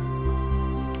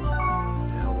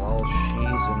 Now, while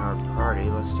she's in our party,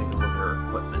 let's take a look at her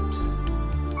equipment.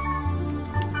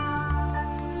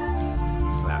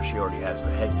 Now, she already has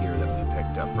the headgear that we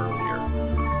picked up earlier.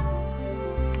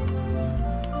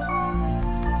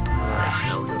 Alright,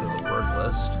 so we'll go to the word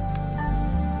list.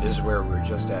 This is where we were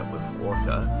just at with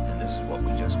Orca, and this is what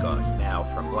we just got now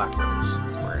from Black Rose.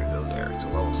 We're gonna go there. It's a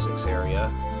level 6 area.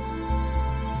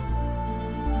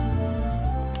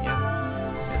 Yeah,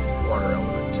 and water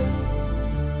element.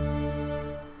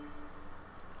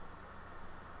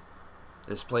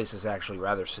 This place is actually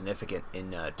rather significant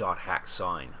in .hack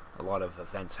sign. A lot of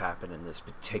events happen in this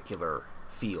particular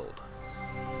field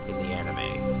in the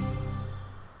anime.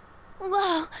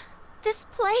 Whoa, this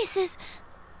place is...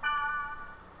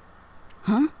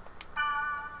 Huh?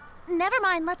 Never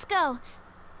mind, let's go.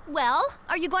 Well,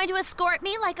 are you going to escort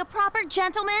me like a proper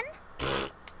gentleman?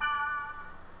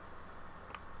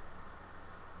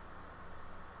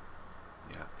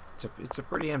 Yeah, it's a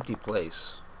pretty empty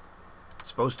place. It's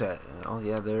supposed to... Oh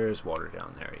yeah, there is water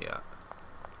down there, yeah.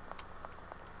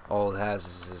 All it has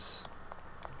is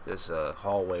this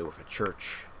hallway with a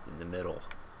church in the middle.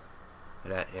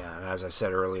 And yeah, and as I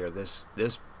said earlier, this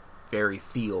very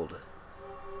field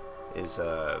is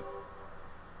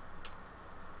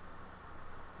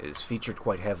featured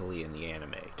quite heavily in the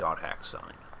anime .hack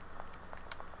sign.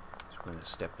 So we're gonna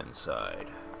step inside.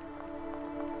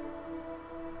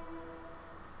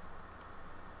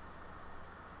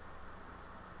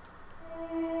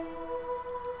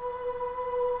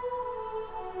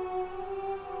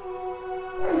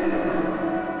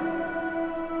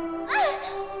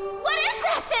 What is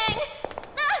that thing?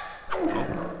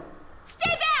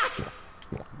 Stay back!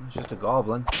 It's just a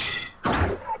goblin. Oh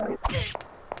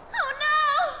no!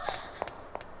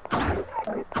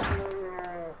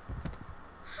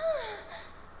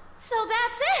 So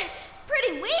that's it.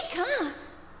 Pretty weak, huh?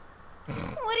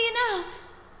 What do you know?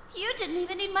 You didn't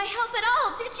even need my help at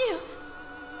all, did you?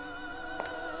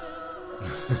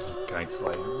 Kite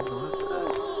slide.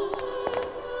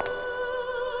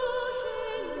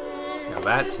 Now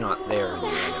that's not there in the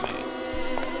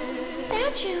anime.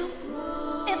 Statue.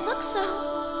 It looks so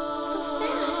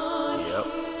sad. Yep.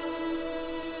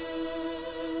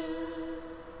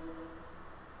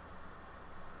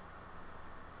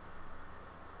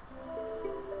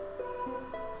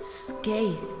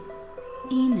 Scathe.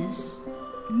 Enos.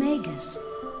 Magus.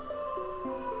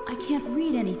 I can't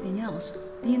read anything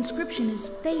else. The inscription is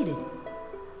faded.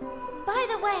 By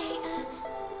the way,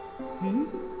 Hmm?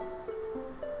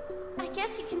 I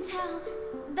guess you can tell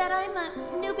that I'm a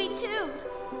newbie too.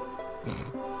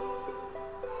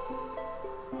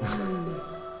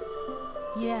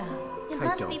 Yeah. It I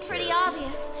must don't be pretty care.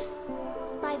 obvious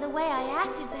by the way I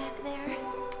acted back there.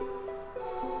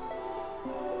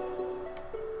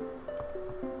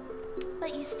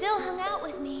 But you still hung out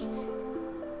with me.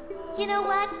 You know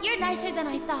what? You're nicer than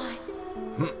I thought.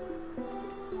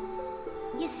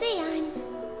 You see,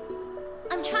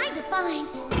 I'm trying to find...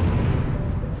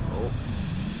 Oh,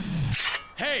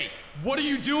 Hey, what are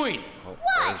you doing? oh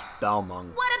What? there's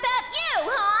Balmung. What about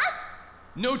you, huh?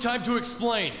 No time to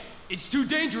explain. It's too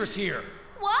dangerous here.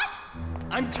 What?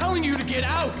 I'm telling you to get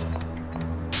out!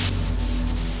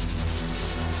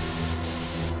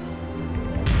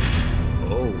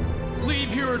 Oh,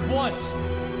 Leave here at once!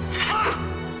 Ah!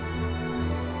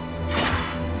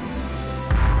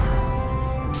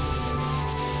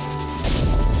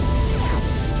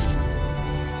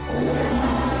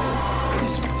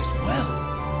 This one as well.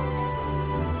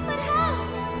 But how?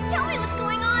 Tell me what's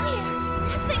going on here.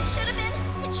 That thing should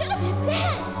have been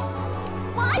dead.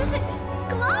 Why is it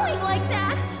glowing like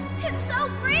that? It's so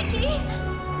freaky.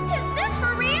 Is this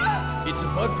for real? It's a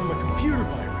bug from a computer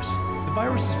virus. The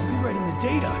virus is rewriting the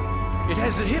data. It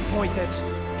has a hit point that's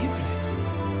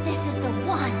infinite. This is the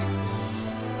one.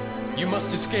 You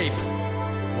must escape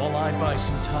while I buy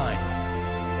some time.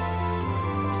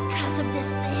 Because of this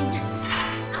thing,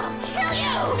 I'll kill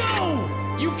you!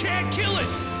 No! You can't kill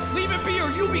it! Leave it be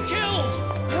or you'll be killed!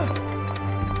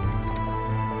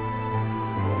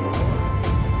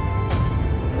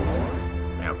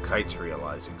 now Kite's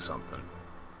realizing something.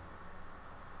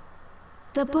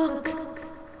 The book.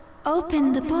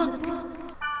 Open the book.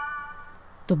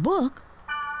 The book?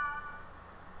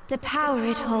 The power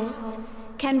it holds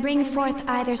can bring forth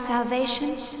either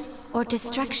salvation or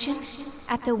destruction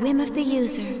at the whim of the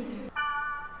user.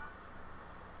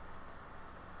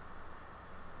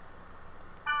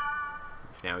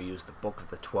 We've now used the Book of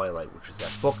the Twilight, which was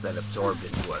that book that absorbed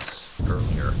into us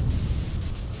earlier.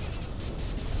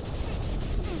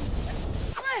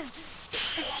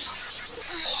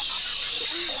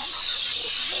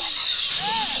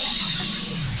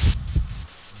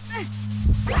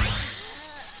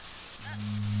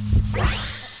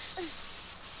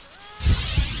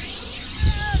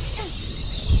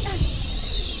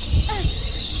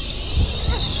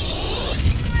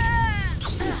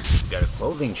 Got a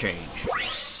clothing change.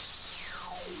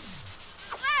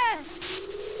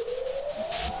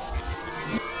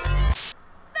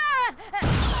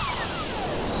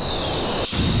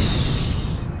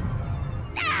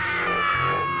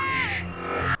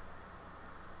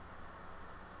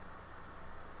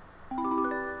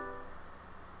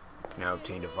 Now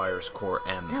obtained a virus core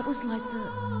M. That was like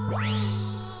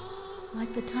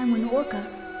the time when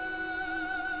Orca...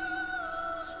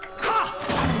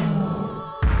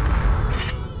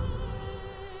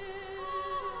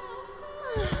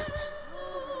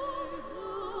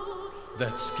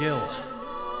 That skill.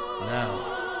 Now,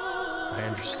 I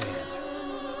understand.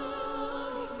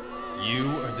 You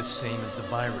are the same as the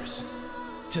virus.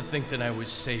 To think that I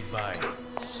was saved by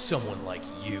someone like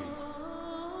you.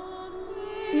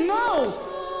 No!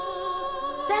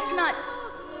 That's not...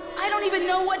 I don't even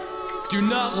know what's... Do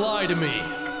not lie to me!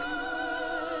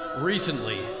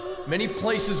 Recently, many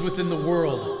places within the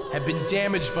world have been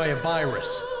damaged by a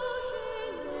virus.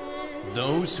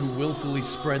 Those who willfully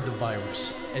spread the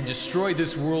virus and destroy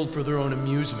this world for their own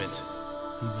amusement,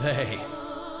 they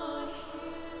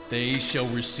shall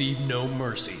receive no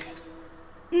mercy.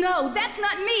 No, that's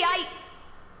not me,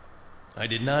 I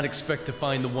did not expect to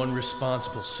find the one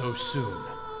responsible so soon.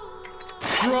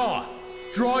 Draw!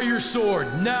 Draw your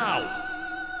sword, now!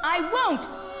 I won't!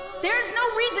 There's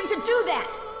no reason to do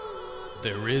that!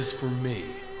 There is for me.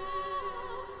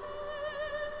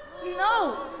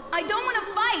 No! I don't want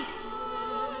to fight!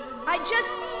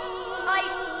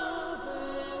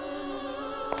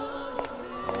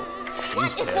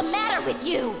 What is the matter with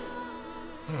you?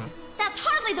 That's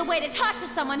hardly the way to talk to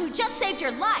someone who just saved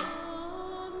your life.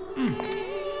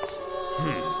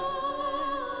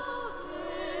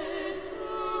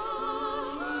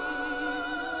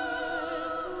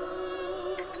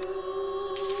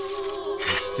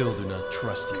 I still do not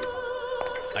trust you.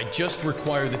 I just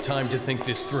require the time to think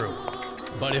this through.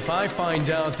 But if I find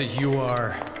out that you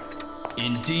are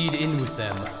indeed in with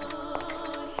them,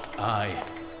 I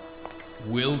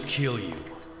will kill you.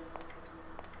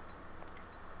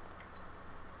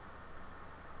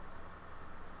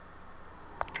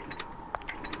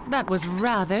 That was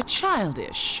rather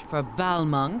childish for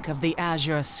Balmonk of the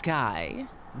Azure Sky,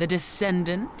 the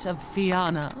descendant of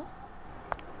Fianna.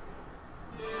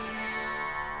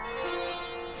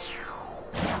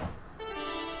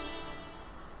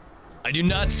 I do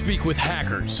not speak with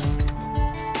hackers.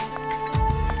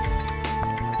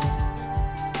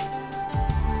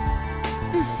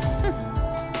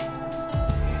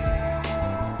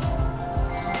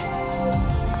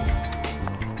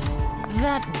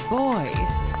 That boy,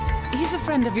 he's a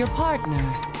friend of your partner.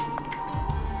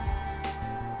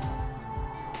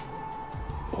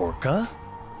 Orca?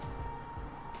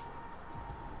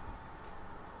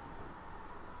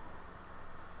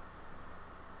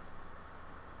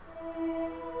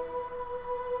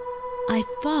 I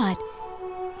thought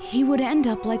he would end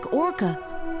up like Orca,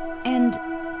 and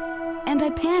I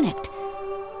panicked.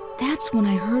 That's when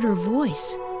I heard her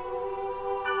voice.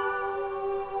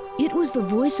 It was the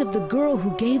voice of the girl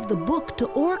who gave the book to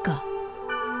Orca.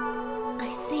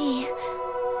 I see.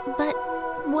 But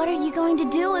what are you going to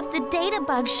do if the data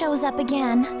bug shows up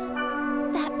again?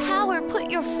 That power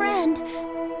put your friend...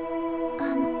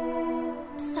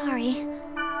 sorry.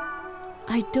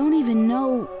 I don't even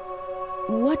know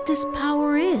what this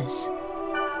power is,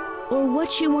 or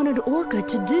what she wanted Orca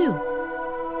to do.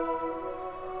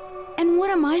 And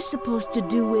what am I supposed to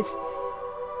do with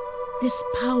this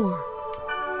power?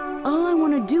 All I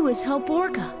want to do is help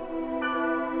Orca.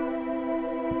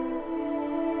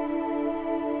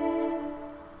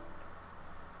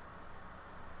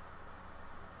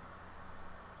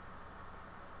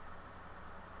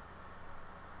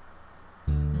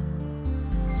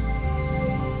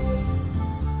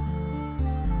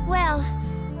 Well,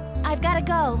 I've got to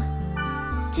go.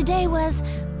 Today was,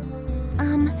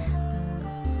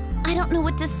 I don't know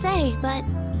what to say, but...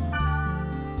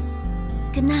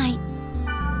 Good night.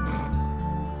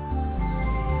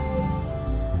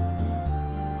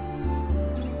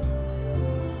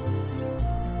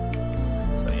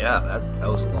 So yeah, that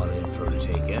was a lot of info to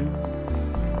take in.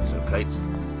 So Kite's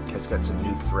got some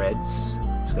new threads.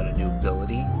 He's got a new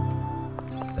ability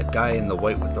The guy in the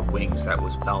white with the wings, that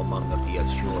was Balmung of the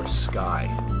Azure Sky,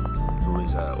 who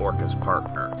is Orca's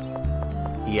partner.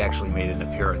 He actually made an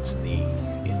appearance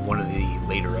in one of the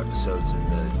later episodes in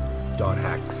the Dot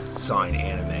Hack Sign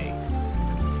anime.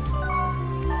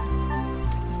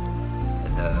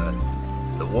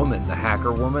 And the woman, the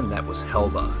hacker woman, that was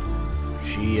Helba.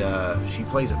 She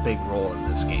plays a big role in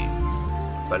this game,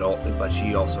 but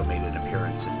she also made an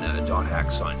appearance in the Dot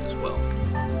Hack Sign as well.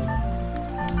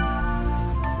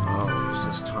 I'll use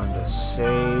this time to save,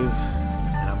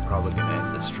 and I'm probably going to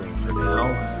end the stream for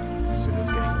now, because it is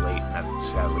getting late, and I've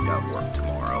sadly got work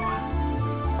tomorrow.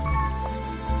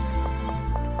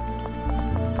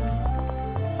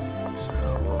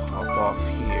 So we'll hop off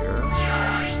here,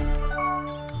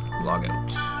 log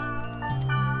out.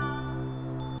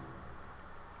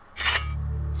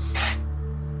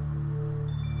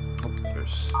 Oh,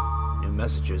 there's new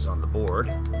messages on the board.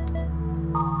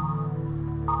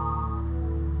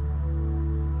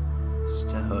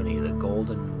 Honey, the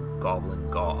Golden Goblin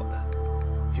Gob.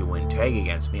 If you win tag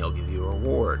against me, I'll give you a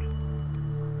reward.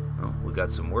 Well, we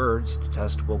got some words.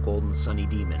 Detestable Golden Sunny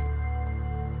Demon.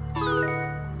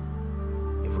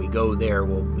 If we go there,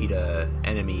 we'll meet an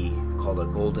enemy called a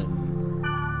Golden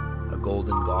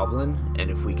Goblin, and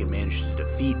if we can manage to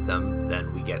defeat them,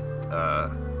 then we get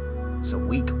some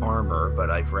weak armor,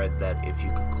 but I've read that if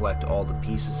you can collect all the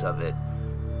pieces of it,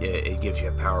 it gives you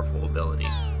a powerful ability.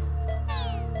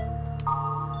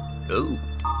 Ooh.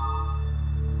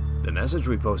 The message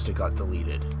we posted got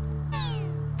deleted.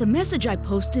 The message I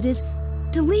posted is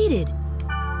deleted.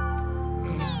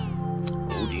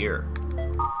 Oh dear.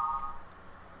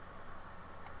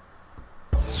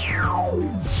 Let's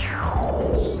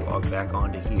log back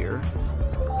onto here.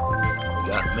 We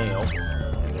got mail,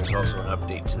 and there's also an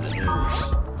update to the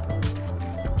news.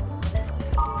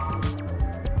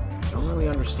 I don't really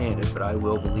understand it, but I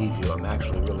will believe you. I'm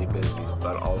actually really busy,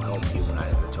 but I'll help you when I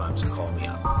have the time, so call me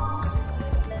up.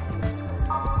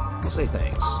 We'll say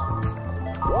thanks.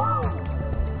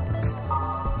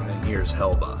 And then here's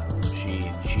Helba.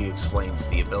 She explains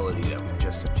the ability that we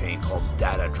just obtained called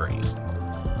Data Drain.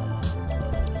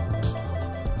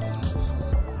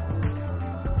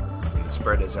 When the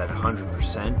spread is at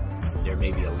 100%, there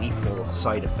may be a lethal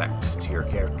side effect to your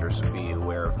character, so be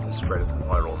aware of the spread of the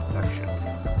viral infection.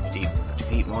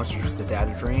 Defeat monsters with the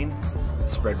Data Drain, the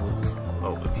spread will...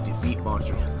 Oh, if you defeat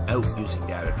monsters without using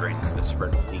Data Drain, then the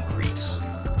spread will decrease.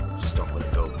 Just don't let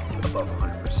it go above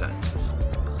 100%.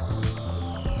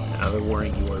 Another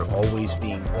warning, you are always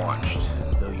being watched.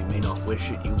 Though you may not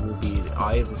wish it, you will be the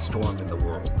eye of the storm in the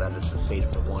world. That is the fate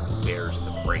of the one who bears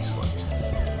the bracelet.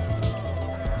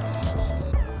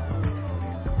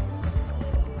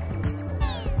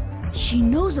 She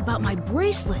knows about my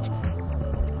bracelet.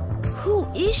 Who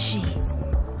is she?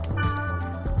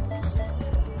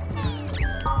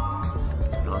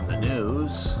 And on the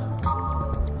news,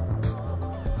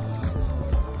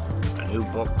 a new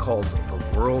book called The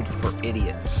World for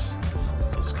Idiots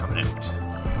is coming out.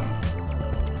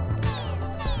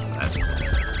 That's cool.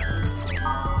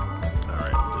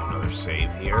 Alright, I'll do another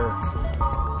save here.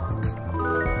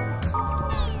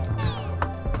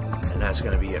 And that's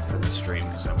going to be it for the stream,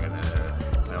 because I want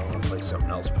to play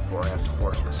something else before I have to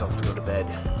force myself to go to bed.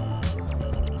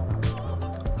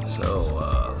 So,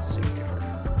 let's see here.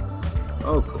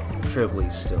 Oh, cool.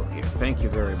 Tribley's still here. Thank you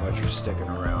very much for sticking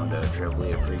around,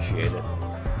 Tribley. Appreciate it.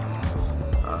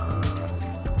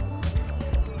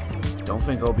 Don't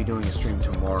think I'll be doing a stream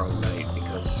tomorrow night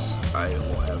because I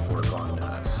will have work on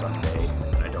Sunday.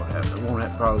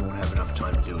 Probably won't have enough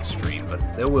time to do a stream, but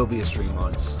there will be a stream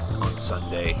on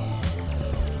Sunday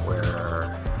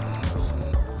where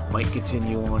might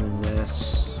continue on in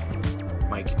this,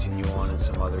 might continue on in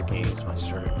some other games, might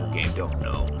start a new game, don't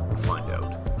know. We'll find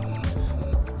out.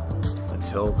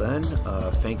 Until then,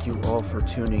 thank you all for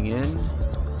tuning in. Is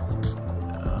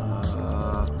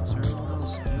there anyone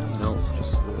else? No,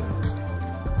 just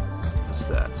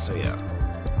that. So yeah.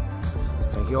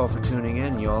 Thank you all for tuning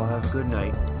in. You all have a good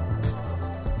night.